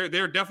favorite. They're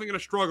definitely going to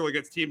struggle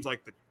against teams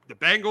like the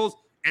Bengals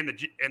and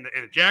the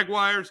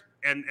Jaguars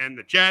and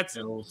the Jets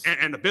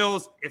and the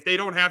Bills if they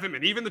don't have him,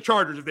 and even the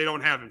Chargers if they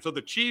don't have him. So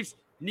the Chiefs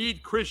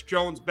need Chris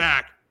Jones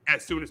back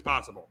as soon as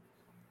possible.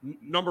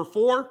 Number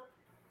 4,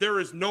 there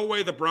is no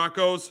way the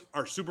Broncos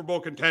are Super Bowl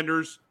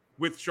contenders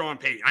with Sean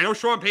Payton. I know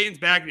Sean Payton's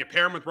back and you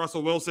pair him with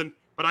Russell Wilson,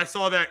 but I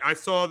saw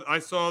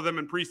them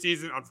in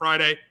preseason on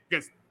Friday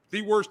against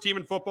the worst team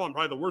in football and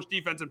probably the worst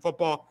defense in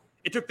football.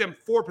 It took them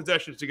 4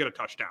 possessions to get a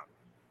touchdown.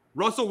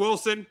 Russell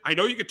Wilson, I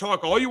know you could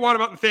talk all you want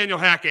about Nathaniel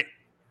Hackett.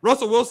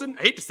 Russell Wilson,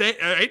 I hate to say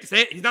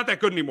it, he's not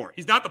that good anymore.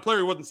 He's not the player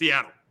he was in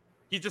Seattle.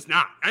 He's just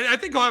not. I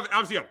think he'll have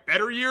obviously a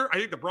better year. I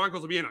think the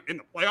Broncos will be in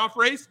the playoff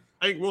race.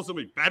 I think Wilson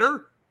will be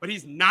better, but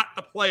he's not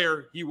the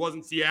player he was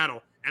in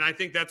Seattle. And I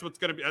think that's what's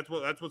going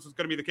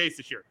to be the case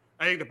this year.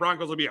 I think the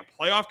Broncos will be a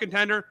playoff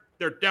contender.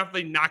 They're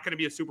definitely not going to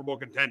be a Super Bowl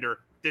contender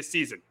this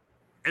season.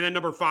 And then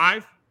number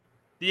 5,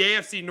 the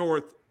AFC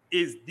North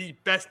is the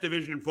best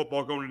division in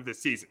football going into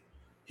this season.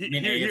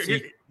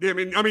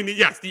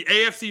 Yes, the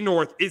AFC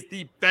North is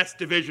the best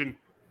division.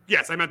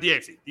 Yes, I meant the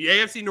AFC. The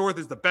AFC North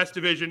is the best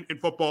division in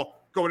football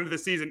going into the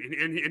season,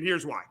 and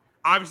here's why.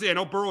 Obviously, I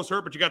know Burrow's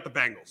hurt, but you got the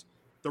Bengals.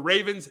 The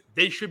Ravens,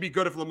 they should be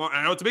good if Lamar –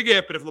 I know it's a big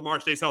if, but if Lamar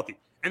stays healthy.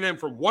 And then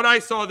from what I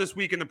saw this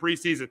week in the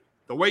preseason,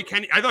 the way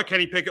I thought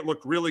Kenny Pickett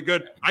looked really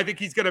good. I think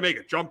he's going to make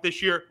a jump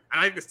this year,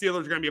 and I think the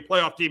Steelers are going to be a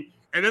playoff team.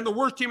 And then the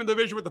worst team in the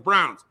division with the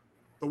Browns.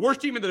 The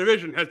worst team in the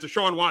division has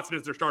Deshaun Watson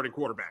as their starting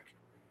quarterback.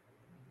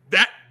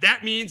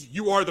 That means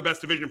you are the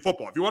best division in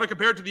football. If you want to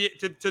compare it to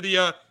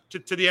the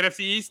NFC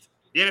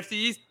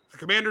East, the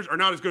Commanders are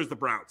not as good as the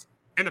Browns.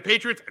 And the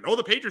Patriots, I know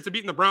the Patriots have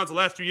beaten the Browns the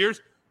last 2 years,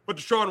 but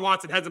Deshaun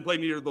Watson hasn't played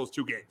neither of those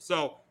 2 games.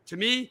 So, to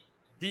me,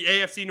 the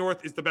AFC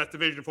North is the best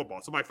division of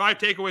football. So, my 5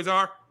 takeaways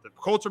are the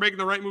Colts are making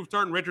the right move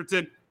starting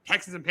Richardson.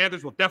 Texans and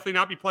Panthers will definitely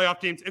not be playoff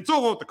teams, and so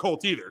won't the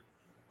Colts either.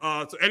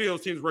 So, any of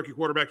those teams, rookie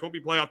quarterbacks, won't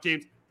be playoff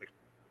teams.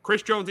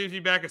 Chris Jones needs to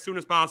be back as soon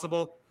as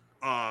possible.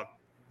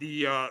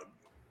 The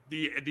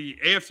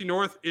AFC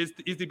North is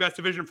the best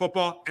division in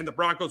football, and the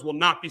Broncos will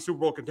not be Super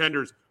Bowl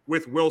contenders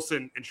with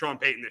Wilson and Sean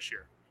Payton this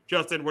year.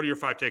 Justin, what are your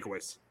 5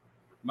 takeaways?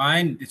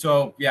 Mine,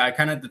 so yeah, I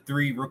kind of had the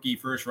 3 rookie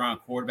first round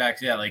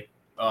quarterbacks. Yeah, like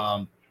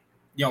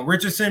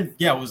Richardson,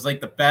 was like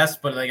the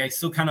best, but like I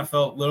still kind of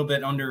felt a little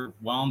bit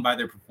underwhelmed by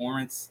their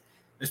performance,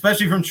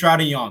 especially from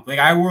Stroud and Young. Like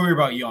I worry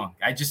about Young.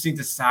 I just think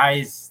the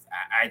size.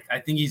 I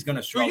think he's going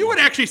to struggle. So you would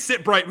actually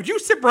sit Bryce. Would you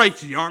sit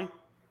Bryce Young?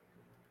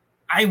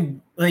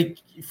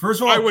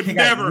 First of all, I would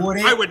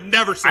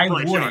never sit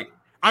Bryce Young.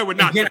 I would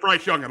not sit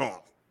Bryce Young at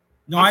all.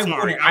 No, I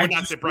wouldn't. I would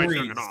not sit Bryce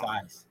Young at all.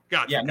 Size.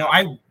 Gotcha. Yeah, no,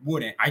 I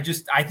wouldn't.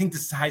 I think the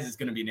size is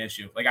going to be an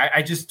issue. Like,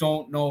 I just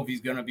don't know if he's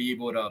going to be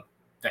able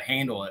to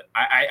handle it.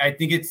 I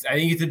think it's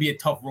going to be a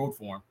tough road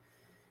for him.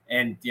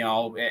 And,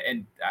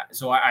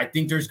 so I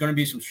think there's going to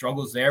be some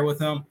struggles there with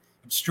him.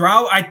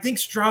 Stroud, I think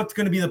Stroud's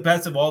going to be the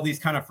best of all these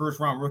kind of first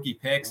round rookie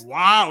picks.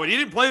 Wow. And he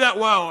didn't play that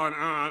well on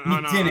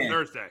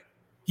Thursday.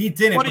 He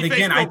didn't. But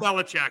again,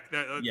 Belichick.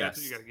 Yes. That's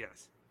what you got to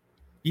guess.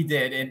 He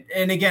did,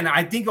 and again,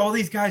 I think all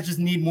these guys just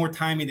need more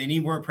timing. They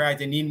need more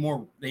practice. They need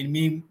more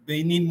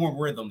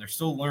rhythm. They're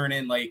still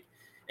learning. Like,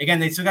 again,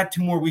 they still got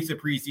 2 more weeks of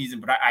preseason,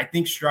 but I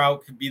think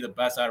Stroud could be the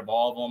best out of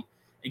all of them.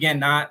 Again,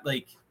 not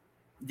like,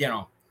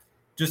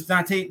 just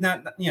not take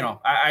not.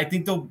 I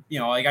think they'll.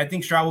 I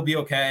think Stroud will be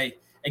okay.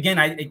 Again,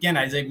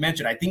 as I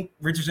mentioned, I think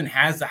Richardson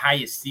has the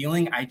highest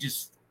ceiling.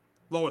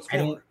 Lowest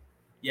 4.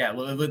 Yeah,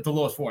 the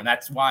lowest 4, and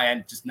that's why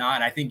I'm just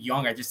not. I think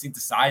Young. I just think the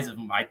size of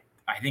him.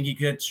 I think he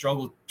could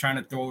struggle trying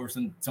to throw over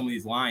some of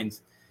these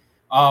lines.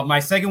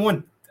 My second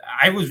one,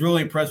 I was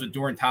really impressed with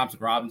Dorian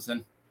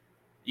Thompson-Robinson.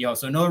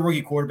 So another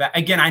rookie quarterback.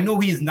 Again, I know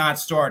he's not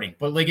starting,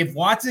 but like if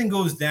Watson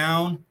goes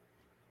down,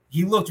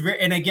 he looked very.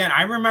 And again,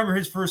 I remember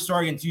his first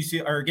start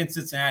against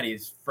Cincinnati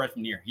his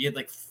freshman year. He had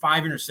like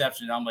 5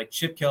 interceptions. I'm like,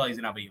 Chip Kelly's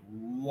gonna be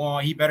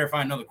long. He better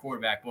find another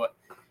quarterback. But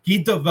he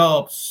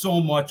developed so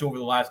much over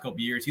the last couple of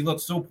years. He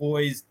looked so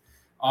poised.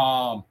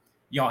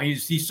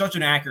 He's such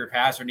an accurate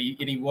passer, and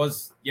he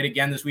was yet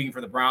again this week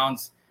for the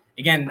Browns.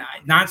 Again,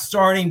 not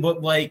starting,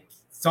 but like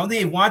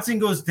something if Watson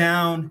goes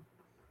down,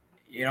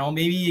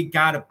 maybe you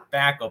got a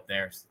backup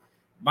there.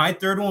 My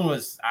third one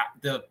was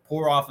the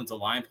poor offensive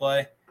line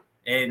play,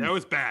 and that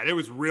was bad. It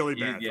was really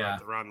bad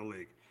around the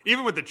league.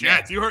 Even with the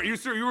Jets, yeah.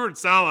 you heard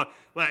Saleh.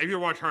 Like if you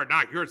watch Hard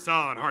Knocks, you heard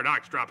Saleh on Hard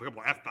Knocks drop a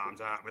couple of F-bombs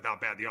with how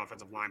bad the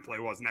offensive line play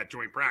was in that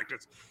joint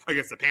practice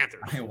against the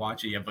Panthers. I didn't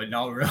watch it yet, but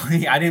no,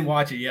 really, I didn't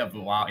watch it yet.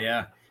 But wow,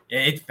 yeah.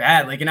 It's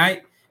bad. Like, and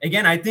I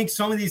think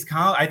some of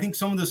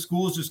the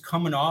schools just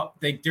coming up,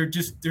 there's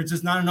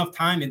just not enough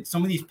time. And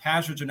some of these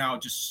passers are now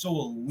just so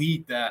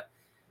elite that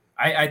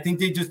I think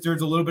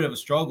there's a little bit of a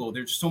struggle.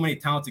 There's just so many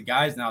talented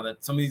guys now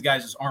that some of these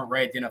guys just aren't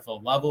right at the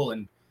NFL level.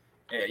 And,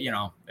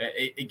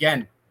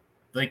 again,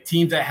 like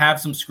teams that have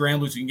some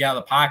scramblers you can get out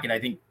of the pocket, I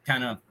think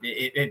kind of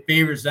it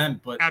favors them.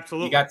 But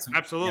absolutely.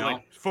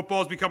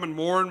 Football is becoming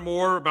more and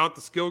more about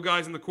the skill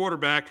guys and the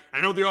quarterback.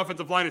 I know the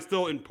offensive line is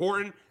still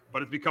important,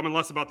 but it's becoming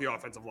less about the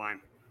offensive line.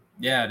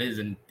 Yeah, it is.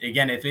 And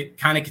again, if it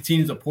kind of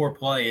continues a poor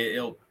play,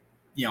 it'll,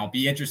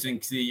 be interesting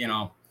to see,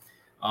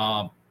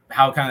 how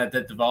kind of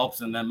that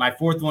develops. And then my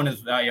fourth one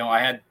is, I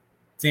had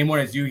same one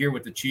as you here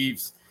with the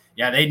Chiefs.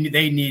 Yeah, they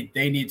need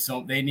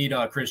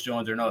Chris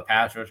Jones or another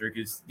pass rusher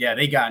because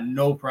they got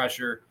no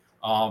pressure.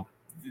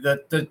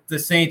 The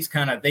Saints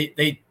kind of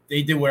they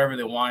did whatever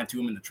they wanted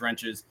to him in the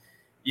trenches.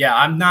 Yeah,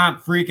 I'm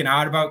not freaking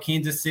out about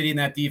Kansas City in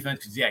that defense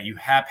because, you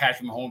have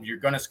Patrick Mahomes. You're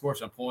going to score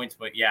some points.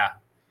 But,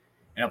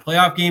 in a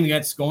playoff game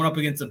going up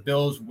against the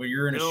Bills where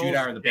you're in a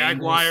shootout or the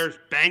Jaguars,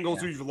 Bengals,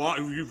 who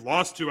you've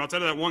lost to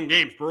outside of that one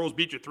game. Burrows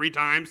beat you 3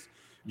 times.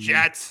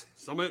 Jets,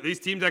 some of these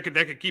teams that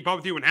could keep up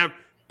with you and have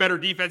better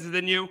defenses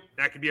than you,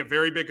 that could be a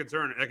very big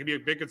concern. That could be a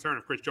big concern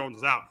if Chris Jones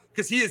is out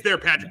because he is their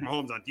Patrick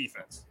Mahomes on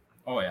defense.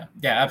 Oh yeah,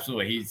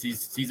 absolutely.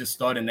 He's a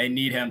stud, and they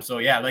need him. So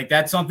yeah, like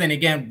that's something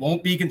again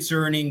won't be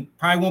concerning.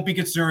 Probably won't be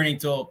concerning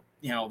till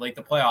like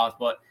the playoffs,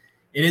 but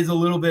it is a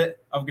little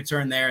bit of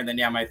concern there. And then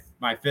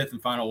my fifth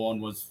and final one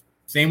was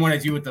same one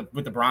as you with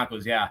the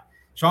Broncos. Yeah,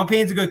 Sean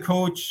Payton's a good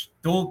coach.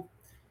 He'll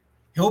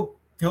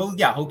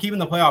keep in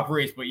the playoff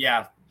race, but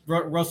yeah,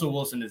 Russell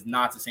Wilson is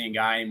not the same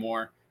guy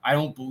anymore. I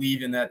don't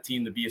believe in that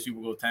team to be a Super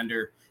Bowl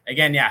contender.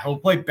 Again, yeah, he'll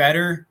play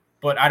better,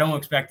 but I don't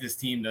expect this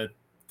team to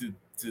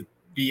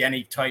be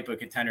any type of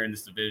contender in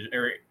this division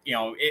or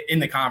in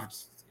the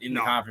conference. In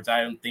the conference,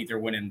 I don't think they're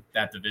winning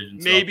that division.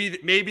 Maybe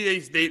they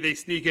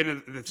sneak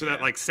in to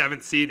that like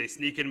 7th seed. They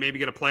sneak in, maybe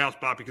get a playoff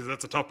spot because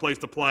that's a tough place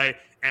to play.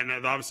 And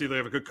obviously they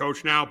have a good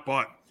coach now,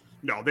 but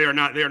no, they are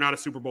not a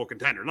Super Bowl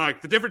contender.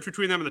 Like the difference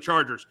between them and the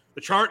Chargers,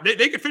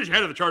 they could finish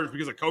ahead of the Chargers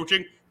because of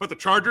coaching, but the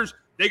Chargers,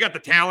 they got the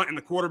talent and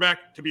the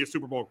quarterback to be a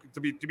Super Bowl, to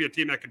be a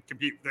team that could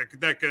compete,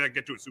 that could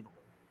get to a Super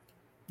Bowl.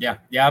 Yeah,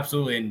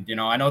 absolutely.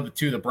 And I know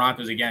the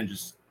Broncos again,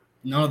 just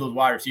none of those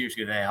wide receivers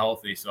get that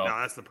healthy. So no,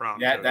 that's the problem.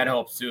 That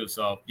helps too.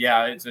 So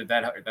yeah,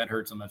 that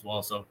hurts them as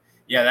well. So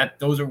yeah,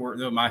 those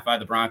are my 5: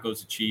 the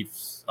Broncos, the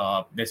Chiefs,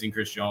 missing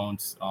Chris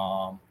Jones.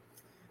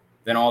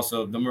 Then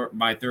also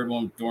my third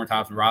one, Dorian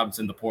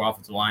Thompson-Robinson, the poor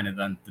offensive line, and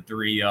then the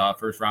 3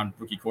 first-round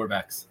rookie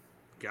quarterbacks.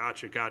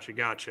 Gotcha.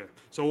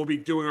 So we'll be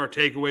doing our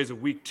takeaways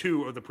of week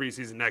 2 of the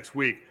preseason next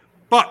week.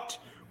 But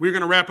we're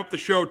going to wrap up the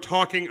show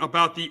talking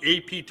about the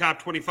AP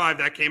Top 25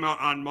 that came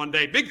out on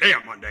Monday. Big day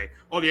on Monday.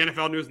 All the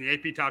NFL news and the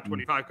AP Top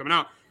 25 coming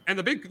out. And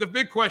the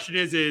big question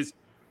is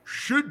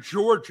should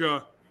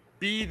Georgia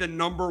be the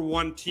number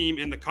 1 team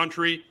in the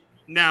country?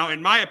 Now,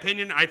 in my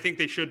opinion, I think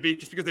they should be,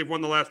 just because they've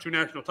won the last 2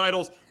 national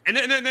titles, and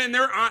then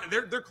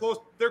they're close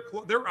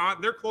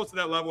to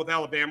that level with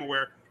Alabama,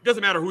 where it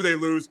doesn't matter who they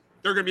lose,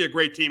 they're going to be a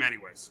great team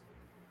anyways.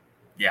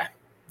 Yeah,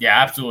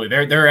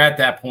 absolutely. They're at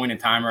that point in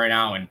time right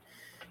now, and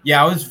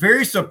yeah, I was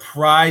very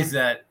surprised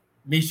that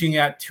Michigan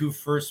got 2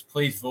 first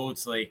place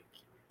votes. Like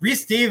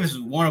Reese Davis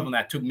was one of them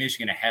that took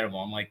Michigan ahead of them.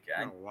 I'm like,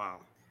 oh wow.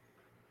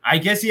 I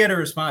guess he had a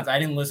response. I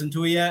didn't listen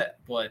to it yet,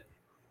 but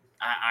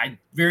I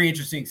very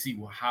interesting to see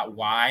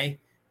why,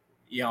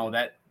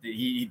 that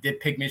he did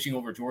pick Michigan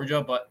over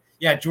Georgia. But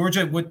yeah,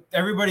 Georgia, with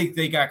everybody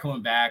they got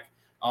coming back,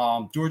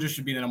 Georgia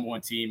should be the number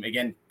 1 team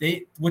again.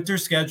 They with their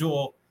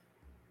schedule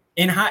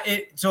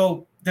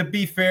so to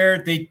be fair,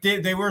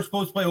 they were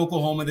supposed to play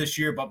Oklahoma this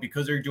year, but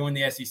because they're doing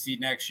the SEC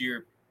next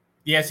year,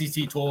 the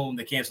SEC told them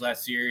to cancel that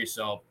series.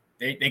 So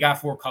they got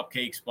 4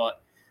 cupcakes,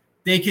 but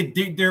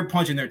they're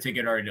punching their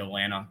ticket already to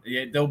Atlanta.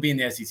 They'll be in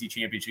the SEC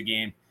championship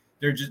game.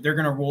 They're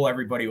going to roll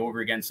everybody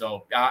over again.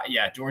 So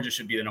yeah, Georgia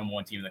should be the number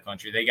 1 team in the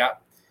country. They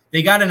got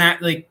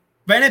like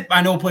Bennett.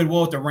 I know played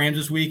well with the Rams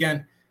this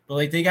weekend, but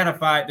like they got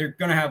they're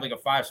going to have like a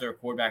 5-star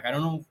quarterback. I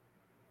don't know if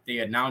they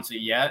announced it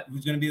yet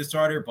who's going to be the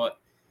starter, but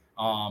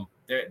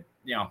they're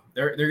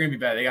going to be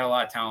better. They got a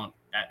lot of talent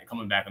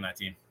coming back on that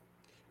team.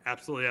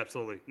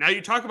 Absolutely. Now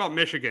you talk about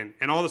Michigan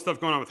and all the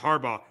stuff going on with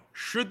Harbaugh.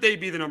 Should they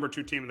be the number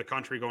 2 team in the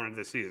country going into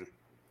this season?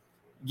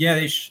 Yeah,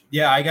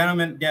 I got them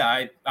in.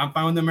 Yeah, I'm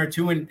fine with them at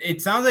 2, and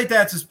it sounds like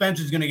that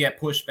suspension is going to get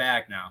pushed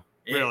back now.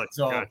 Really?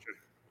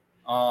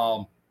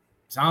 Gotcha.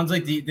 Sounds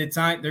like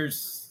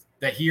there's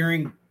the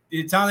hearing.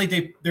 It sounds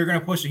like they're going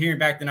to push the hearing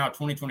back to now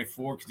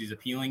 2024 because he's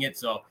appealing it.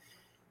 So,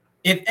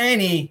 if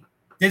any,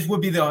 this would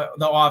be the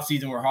off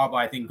season where Harbaugh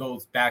I think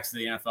goes back to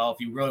the NFL if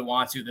he really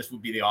wants to. This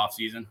would be the off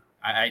season.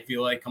 I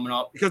feel like coming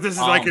up because this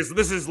is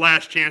this is his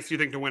last chance. Do you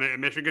think to win it in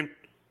Michigan?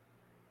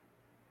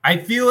 I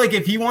feel like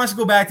if he wants to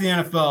go back to the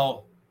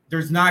NFL,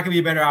 there's not going to be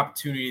a better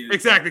opportunity.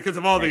 Exactly, because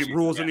of all the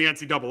rules in the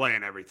NCAA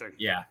and everything.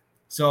 Yeah.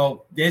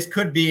 So this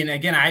could be, and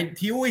again,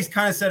 he always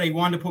kind of said he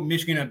wanted to put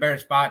Michigan in a better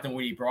spot than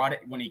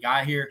when he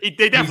got here.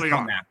 They definitely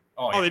are.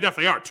 They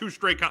definitely are. 2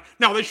 straight.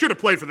 Now they should have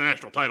played for the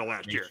national title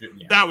last year.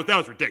 That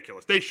was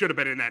ridiculous. They should have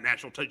been in that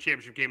national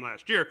championship game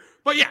last year.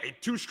 But yeah,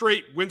 2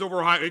 straight wins over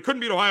Ohio. He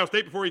couldn't beat Ohio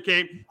State before he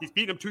came. He's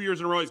beaten them 2 years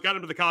in a row. He's got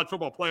him to the college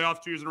football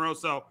playoffs 2 years in a row.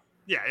 So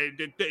yeah,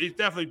 he's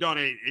definitely done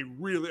a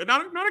really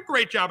not a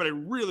great job, but a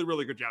really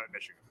really good job at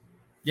Michigan.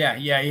 Yeah.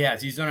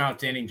 He's done an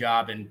outstanding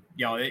job, and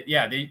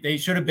they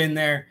should have been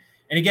there.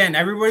 And again,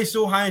 everybody's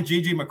so high on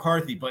JJ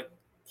McCarthy, but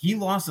he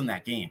lost in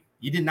that game.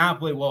 He did not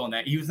play well in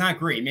that. He was not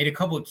great. He made a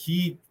couple of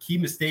key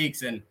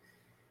mistakes, and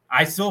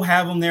I still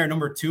have him there at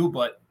number 2.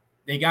 But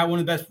they got one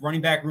of the best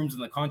running back rooms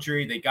in the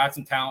country. They got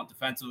some talent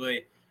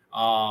defensively.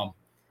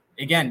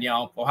 Again,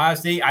 Ohio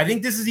State. I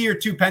think this is year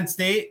 2 Penn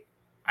State.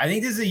 I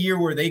think this is a year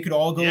where they could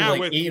all go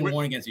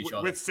 8-1 against each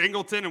other. With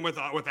Singleton and with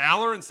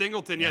Aller and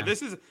Singleton. Yeah,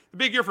 this is a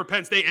big year for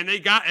Penn State, and they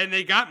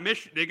got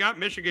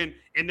Michigan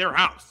in their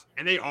house,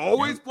 and they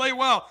always play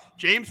well.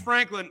 James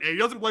Franklin, and he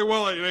doesn't play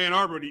well at Ann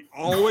Arbor, but he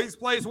always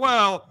plays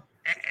well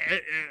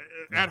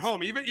at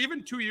home.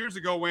 Even 2 years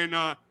ago when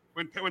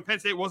Penn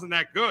State wasn't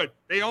that good,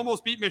 they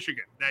almost beat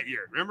Michigan that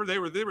year. Remember, they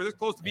were this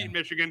close to beating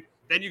Michigan.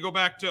 Then you go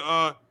back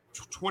to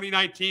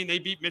 2019, they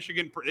beat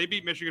Michigan. They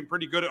beat Michigan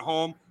pretty good at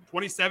home.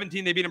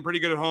 2017, they beat them pretty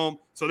good at home.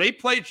 So they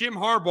played Jim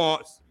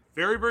Harbaugh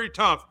Very, very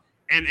tough,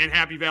 and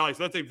Happy Valley.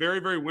 So that's a very,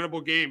 very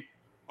winnable game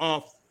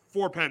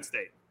for Penn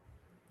State.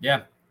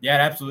 Yeah, it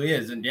absolutely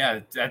is. And yeah,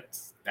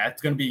 that's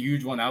going to be a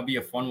huge one. That'll be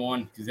a fun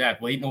one because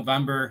late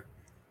November,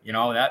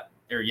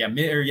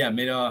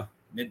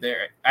 mid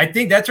there. I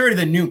think that's already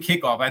the new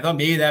kickoff. I thought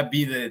maybe that'd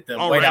be the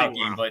whiteout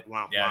game, but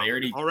wow. They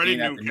already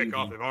new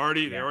kickoff. They've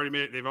already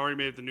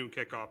made it the new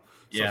kickoff.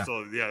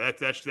 So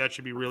that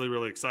should be really,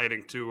 really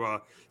exciting to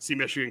see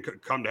Michigan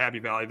come to Happy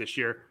Valley this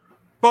year.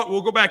 But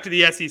we'll go back to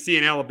the SEC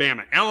and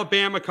Alabama.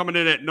 Alabama coming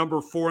in at number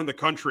 4 in the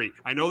country.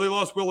 I know they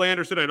lost Will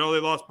Anderson. I know they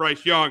lost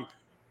Bryce Young.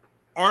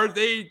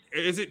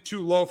 Is it too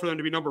low for them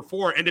to be number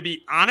 4? And to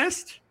be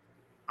honest,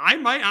 I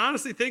might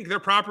honestly think they're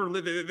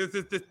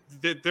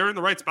they're in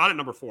the right spot at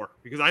number 4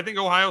 because I think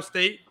Ohio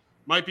State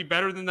might be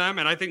better than them,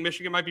 and I think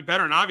Michigan might be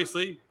better. And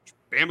obviously,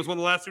 Bama's won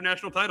the last 2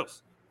 national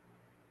titles.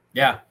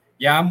 I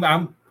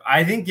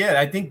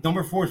think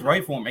number 4 is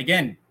right for them.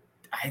 Again,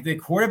 the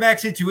quarterback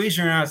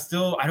situation right now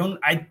still.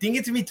 I think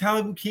it's gonna be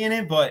Tyler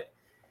Buchanan, but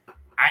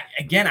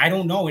I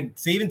don't know. And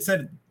Saban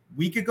said a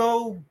week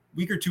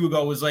or two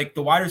ago was like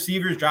the wide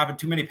receivers dropping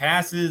too many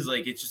passes.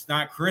 Like it's just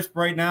not crisp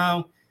right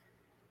now.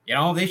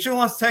 They should have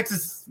lost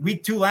Texas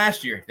week 2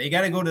 last year. They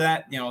got to go to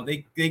that.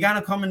 They got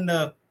to come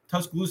into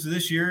Tuscaloosa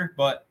this year.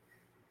 But,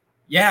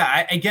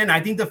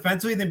 I think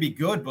defensively they'd be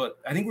good. But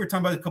I think we were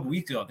talking about it a couple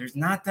weeks ago. There's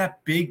not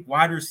that big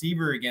wide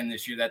receiver again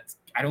this year that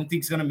I don't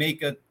think is going to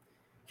make a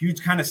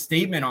huge kind of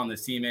statement on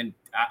this team. And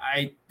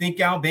I think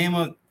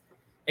Alabama,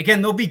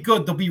 again, they'll be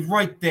good. They'll be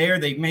right there.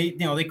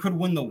 They could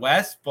win the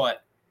West.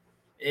 But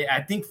I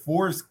think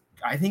 4 is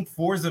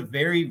a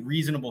very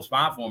reasonable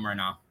spot for them right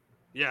now.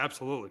 Yeah,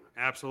 absolutely.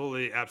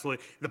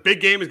 The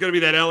big game is going to be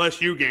that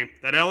LSU game.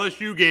 That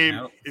LSU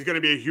game is going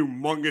to be a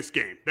humongous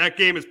game. That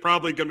game is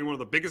probably going to be one of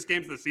the biggest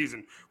games of the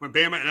season when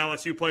Bama and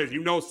LSU plays.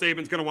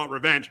 Saban's going to want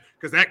revenge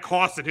because that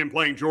costed him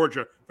playing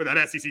Georgia for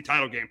that SEC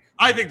title game.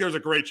 I think there's a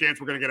great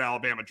chance we're going to get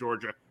Alabama,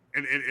 Georgia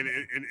in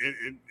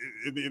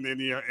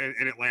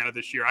Atlanta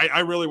this year. I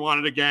really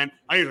want it again.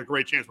 I think there's a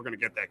great chance we're going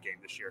to get that game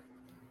this year.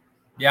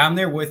 Yeah, I'm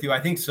there with you. I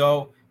think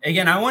so.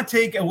 Again, I won't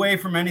take away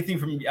from anything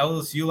from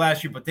LSU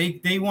last year, but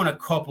they won a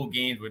couple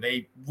games where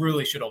they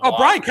really should have.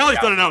 Brian Kelly's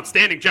done an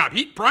outstanding job.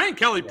 Brian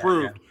Kelly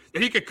proved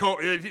that he could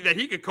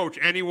coach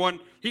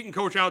anyone. He can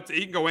coach out.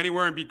 He can go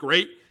anywhere and be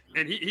great.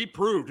 And he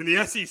proved in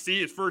the SEC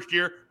his first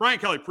year. Brian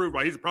Kelly proved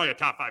why he's probably a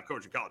top 5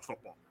 coach in college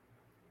football.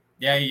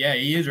 Yeah,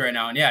 he is right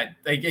now. And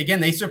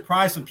again, they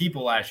surprised some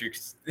people last year.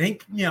 Cause I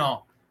think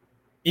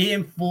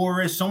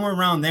 8-4 is somewhere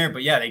around there.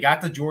 But they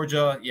got to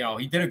Georgia.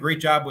 He did a great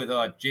job with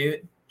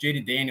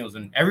Jaden Daniels,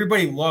 and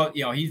everybody loved.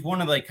 He's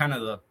one of I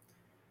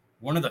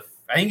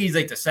think he's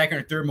like the second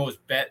or third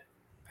most bet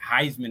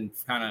Heisman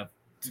kind of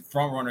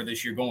front runner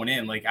this year going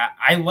in. Like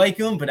I like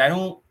him, but I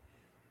don't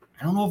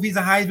know if he's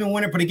a Heisman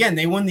winner. But again,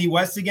 they won the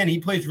West again. He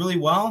plays really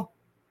well.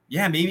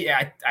 Yeah, maybe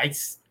I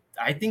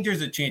think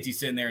there's a chance he's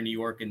sitting there in New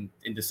York in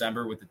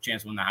December with the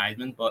chance to win the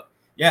Heisman. But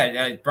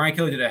Brian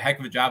Kelly did a heck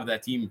of a job with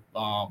that team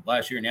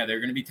last year, and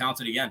they're going to be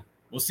talented again.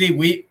 We'll see.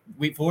 We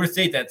Florida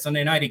State that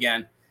Sunday night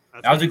again.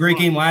 That was a great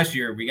game last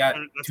year. We got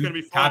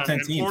two top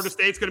 10 teams. Florida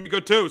State's going to be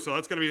good too, so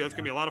that's going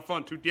to be a lot of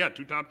fun. Two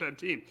top 10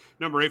 teams.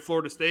 Number 8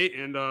 Florida State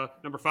and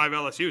number 5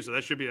 LSU. So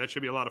that should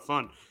be a lot of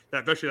fun.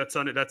 Especially that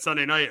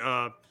Sunday night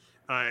right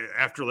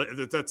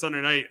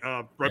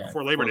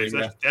before Labor Day.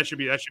 So that should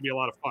be a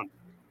lot of fun.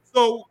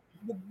 So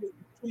 2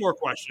 more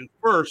questions.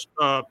 First,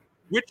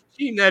 which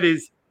team that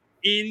is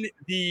in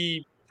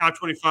the top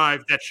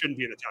 25 that shouldn't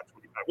be in the top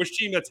 25? Which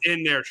team that's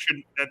in there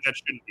shouldn't be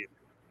in there?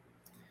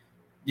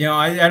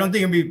 I don't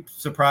think I'll be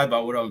surprised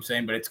about what I'm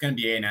saying, but it's going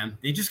to be A&M.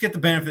 They just get the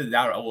benefit of the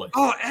doubt always.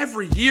 Oh,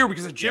 every year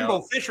because of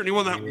Jimbo Fisher, and he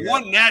won that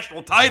one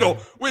national title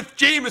with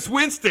Jameis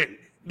Winston.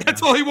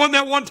 That's all he won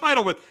that one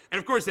title with. And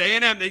of course, the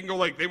A&M, they can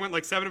go they went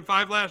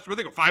 7-5 last year.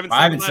 They go 5-7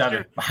 last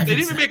year. They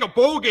didn't even make a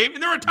bowl game,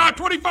 and they're a top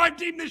 25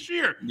 team this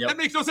year. Yep. That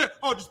makes no sense.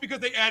 Oh, just because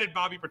they added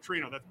Bobby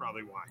Petrino, that's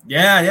probably why.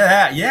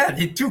 Yeah.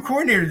 They 2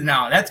 coordinators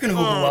now. That's going to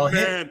go well.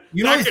 Man.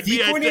 You know what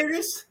D coordinator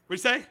is?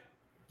 What'd you say?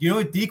 You know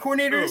what D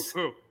coordinator is?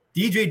 Who?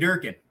 DJ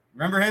Durkin.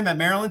 Remember him at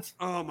Maryland?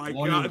 Oh my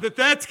God!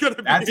 That's gonna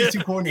be his 2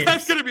 coordinators.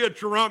 That's gonna be a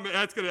drama.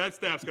 That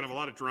staff's gonna have a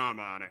lot of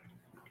drama on it.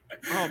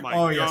 Oh my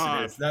God! Yes,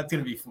 it is. That's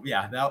gonna be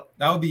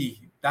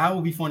that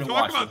will be fun to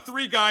watch. Talk about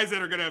 3 guys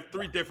that are gonna have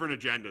 3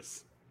 different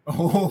agendas.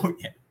 Oh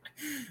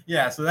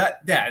yeah. So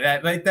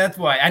that's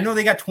why I know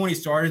they got 20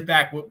 starters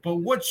back, but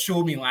what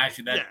showed me last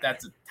year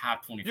that's a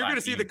top 25. You're gonna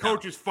see the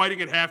coaches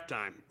fighting at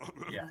halftime.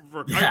 Yeah.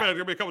 I bet there's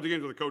gonna be a couple of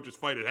games where the coaches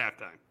fight at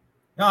halftime.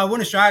 No, it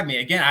wouldn't shock me.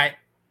 Again,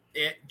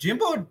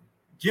 Jimbo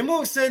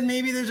said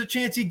maybe there's a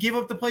chance he'd give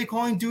up the play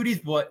calling duties,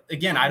 but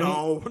again, I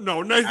don't.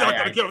 No, he's not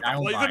going to give up the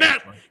play.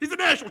 He's a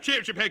national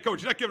championship head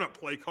coach. He's not giving up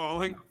play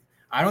calling.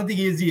 I don't think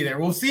he is either.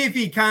 We'll see if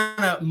he kind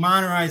of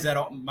monitorize that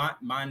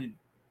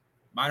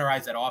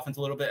offense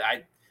a little bit.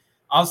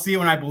 I'll see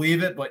when I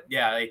believe it, but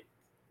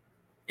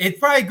it's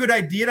probably a good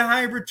idea to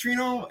hire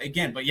Petrino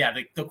again. But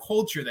the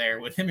culture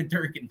there with him and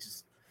Durkin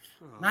just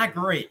not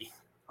great.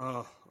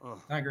 Not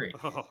great.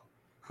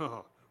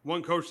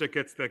 one coach that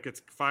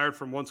gets fired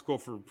from one school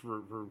for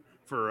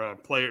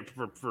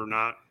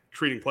not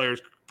treating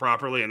players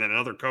properly, and then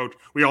another coach.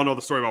 We all know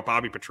the story about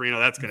Bobby Petrino.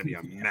 That's going to be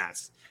a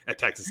mess at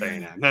Texas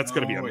A&M. That's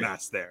going to be a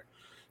mess there.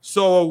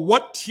 So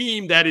what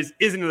team that isn't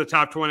in the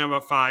top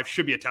 25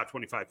 should be a top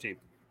 25 team?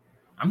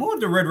 I'm going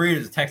with the Red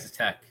Raiders of Texas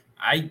Tech.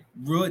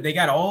 They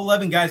got all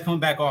 11 guys coming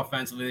back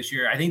offensively this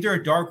year. I think they're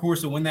a dark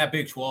horse to win that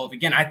Big 12.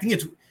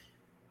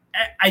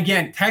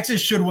 Again,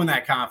 Texas should win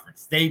that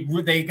conference.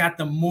 They got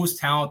the most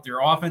talent. Their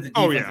offensive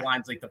defensive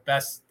line's like the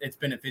best it's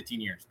been in 15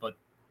 years. But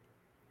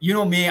you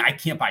know me, I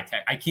can't buy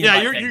Tech. I can't.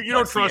 Yeah, you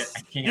don't trust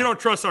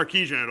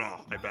Sarkisian at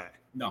all. I bet.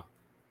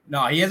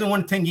 No, he hasn't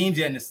won 10 games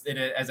yet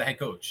as a head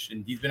coach,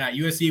 and he's been at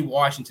USC,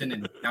 Washington,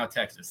 and now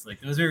Texas.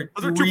 Like those are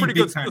three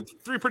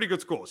pretty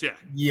good schools. Yeah.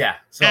 Yeah.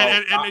 So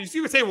and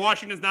you would say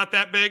Washington's not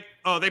that big.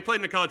 Oh, they played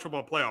in the college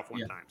football playoff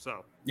one time.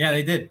 So yeah,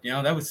 they did.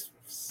 That was.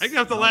 I think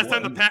that's the last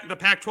time the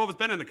Pac-12 has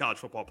been in the college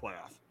football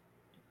playoff.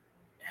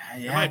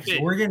 Yeah.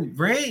 Oregon,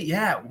 right?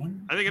 Yeah.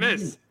 I think it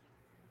is.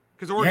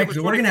 Because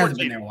Oregon hasn't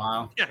been there in a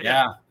while.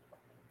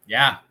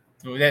 Yeah.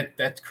 So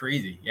that's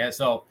crazy.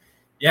 So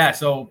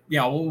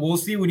we'll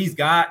see what he's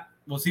got.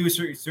 We'll see what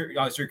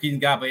Sarkisian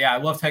got. But I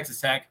love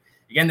Texas Tech.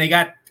 Again, they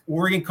got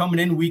Oregon coming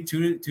in week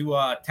 2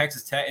 to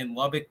Texas Tech in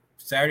Lubbock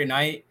Saturday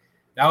night.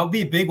 That would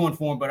be a big one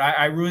for them. But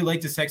I really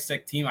like the Texas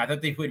Tech team. I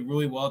thought they played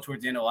really well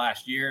towards the end of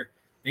last year.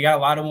 They got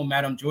a lot of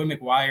momentum. Joey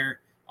McGuire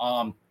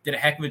did a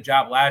heck of a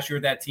job last year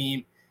with that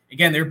team.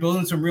 Again, they're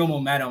building some real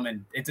momentum,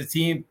 and it's a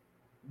team.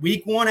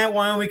 Week 1 at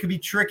Wyoming could be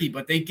tricky,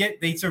 but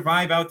they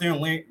survive out there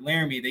in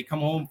Laramie. They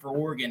come home for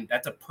Oregon.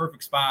 That's a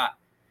perfect spot.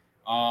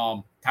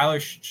 Tyler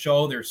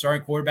Show, their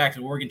starting quarterback,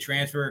 an Oregon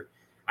transfer.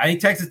 I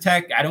think Texas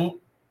Tech. I don't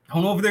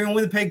know if they're going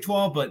to win the Big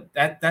 12, but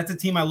that's a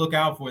team I look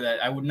out for.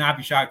 That I would not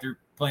be shocked they're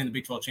playing the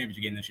Big 12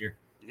 championship game this year.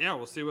 Yeah,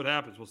 we'll see what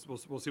happens. We'll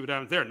see what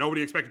happens there.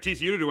 Nobody expected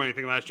TCU to do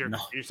anything last year. No.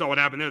 You saw what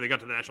happened there. They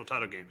got to the national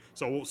title game.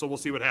 So we'll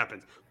see what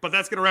happens. But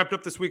that's going to wrap it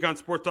up this week on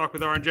Sports Talk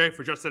with R&J.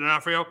 For Justin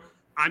D'Onofrio,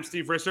 I'm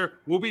Steve Risser.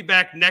 We'll be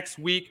back next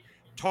week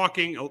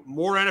talking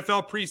more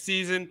NFL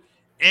preseason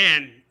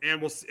and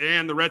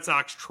the Red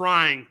Sox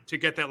trying to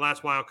get that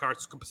last wild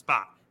card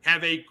spot.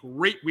 Have a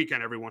great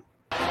weekend, everyone.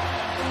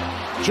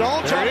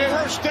 Jones on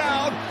first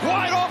down,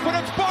 wide open,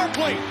 it's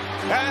Barkley.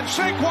 And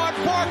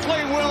Saquon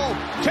Barkley will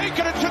take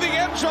it into the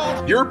end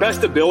zone. Your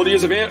best ability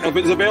is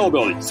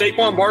availability.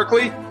 Saquon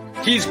Barkley,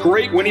 he's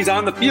great when he's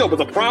on the field, but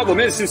the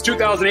problem is since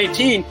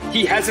 2018,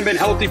 he hasn't been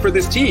healthy for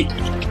this team.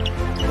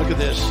 Look at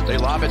this. They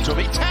lob it to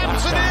him. He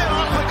taps it in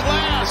off the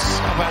glass.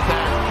 How about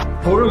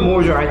that? Porter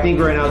Moser, I think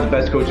right now is the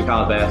best coach of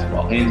college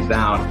basketball, hands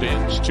down.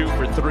 Fins 2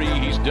 for 3.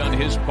 He's done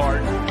his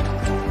part.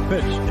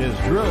 Pitch is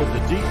drilled to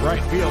deep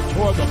right field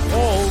toward the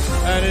pole,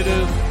 and it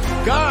is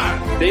gone.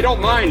 They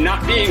don't mind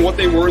not being what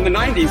they were in the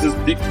 90s as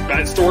the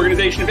best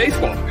organization in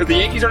baseball, because the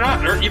Yankees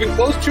aren't even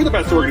close to the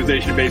best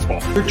organization in baseball.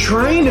 They're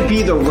trying to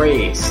be the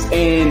Rays,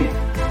 and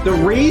the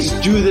Rays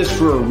do this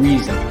for a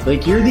reason.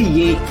 Like, you're the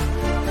Yankees.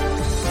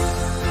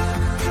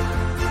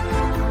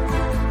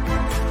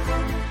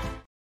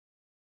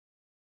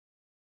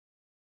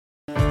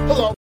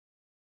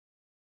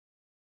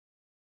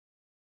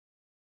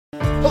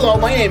 Hello,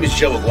 my name is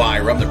Joe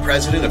Aguirre. I'm the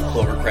president of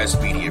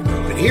Clovercrest Media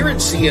Group. And here at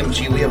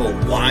CMG, we have a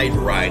wide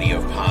variety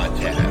of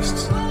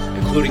podcasts,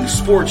 including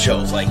sports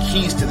shows like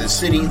Keys to the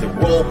City, The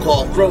Roll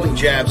Call, Throwing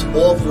Jabs,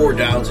 All Four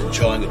Downs, and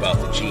Jawing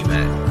About the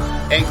G-Men.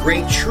 And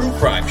great true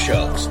crime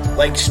shows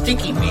like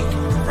Sticky Week,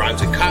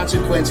 Crimes and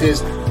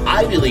Consequences,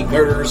 Ivy League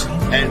Murders,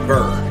 and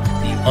Bird,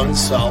 the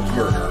unsolved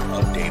murder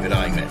of David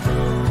Eichmann.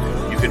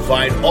 You can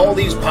find all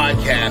these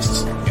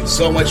podcasts and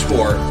so much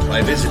more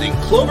by visiting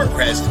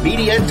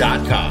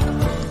clovercrestmedia.com.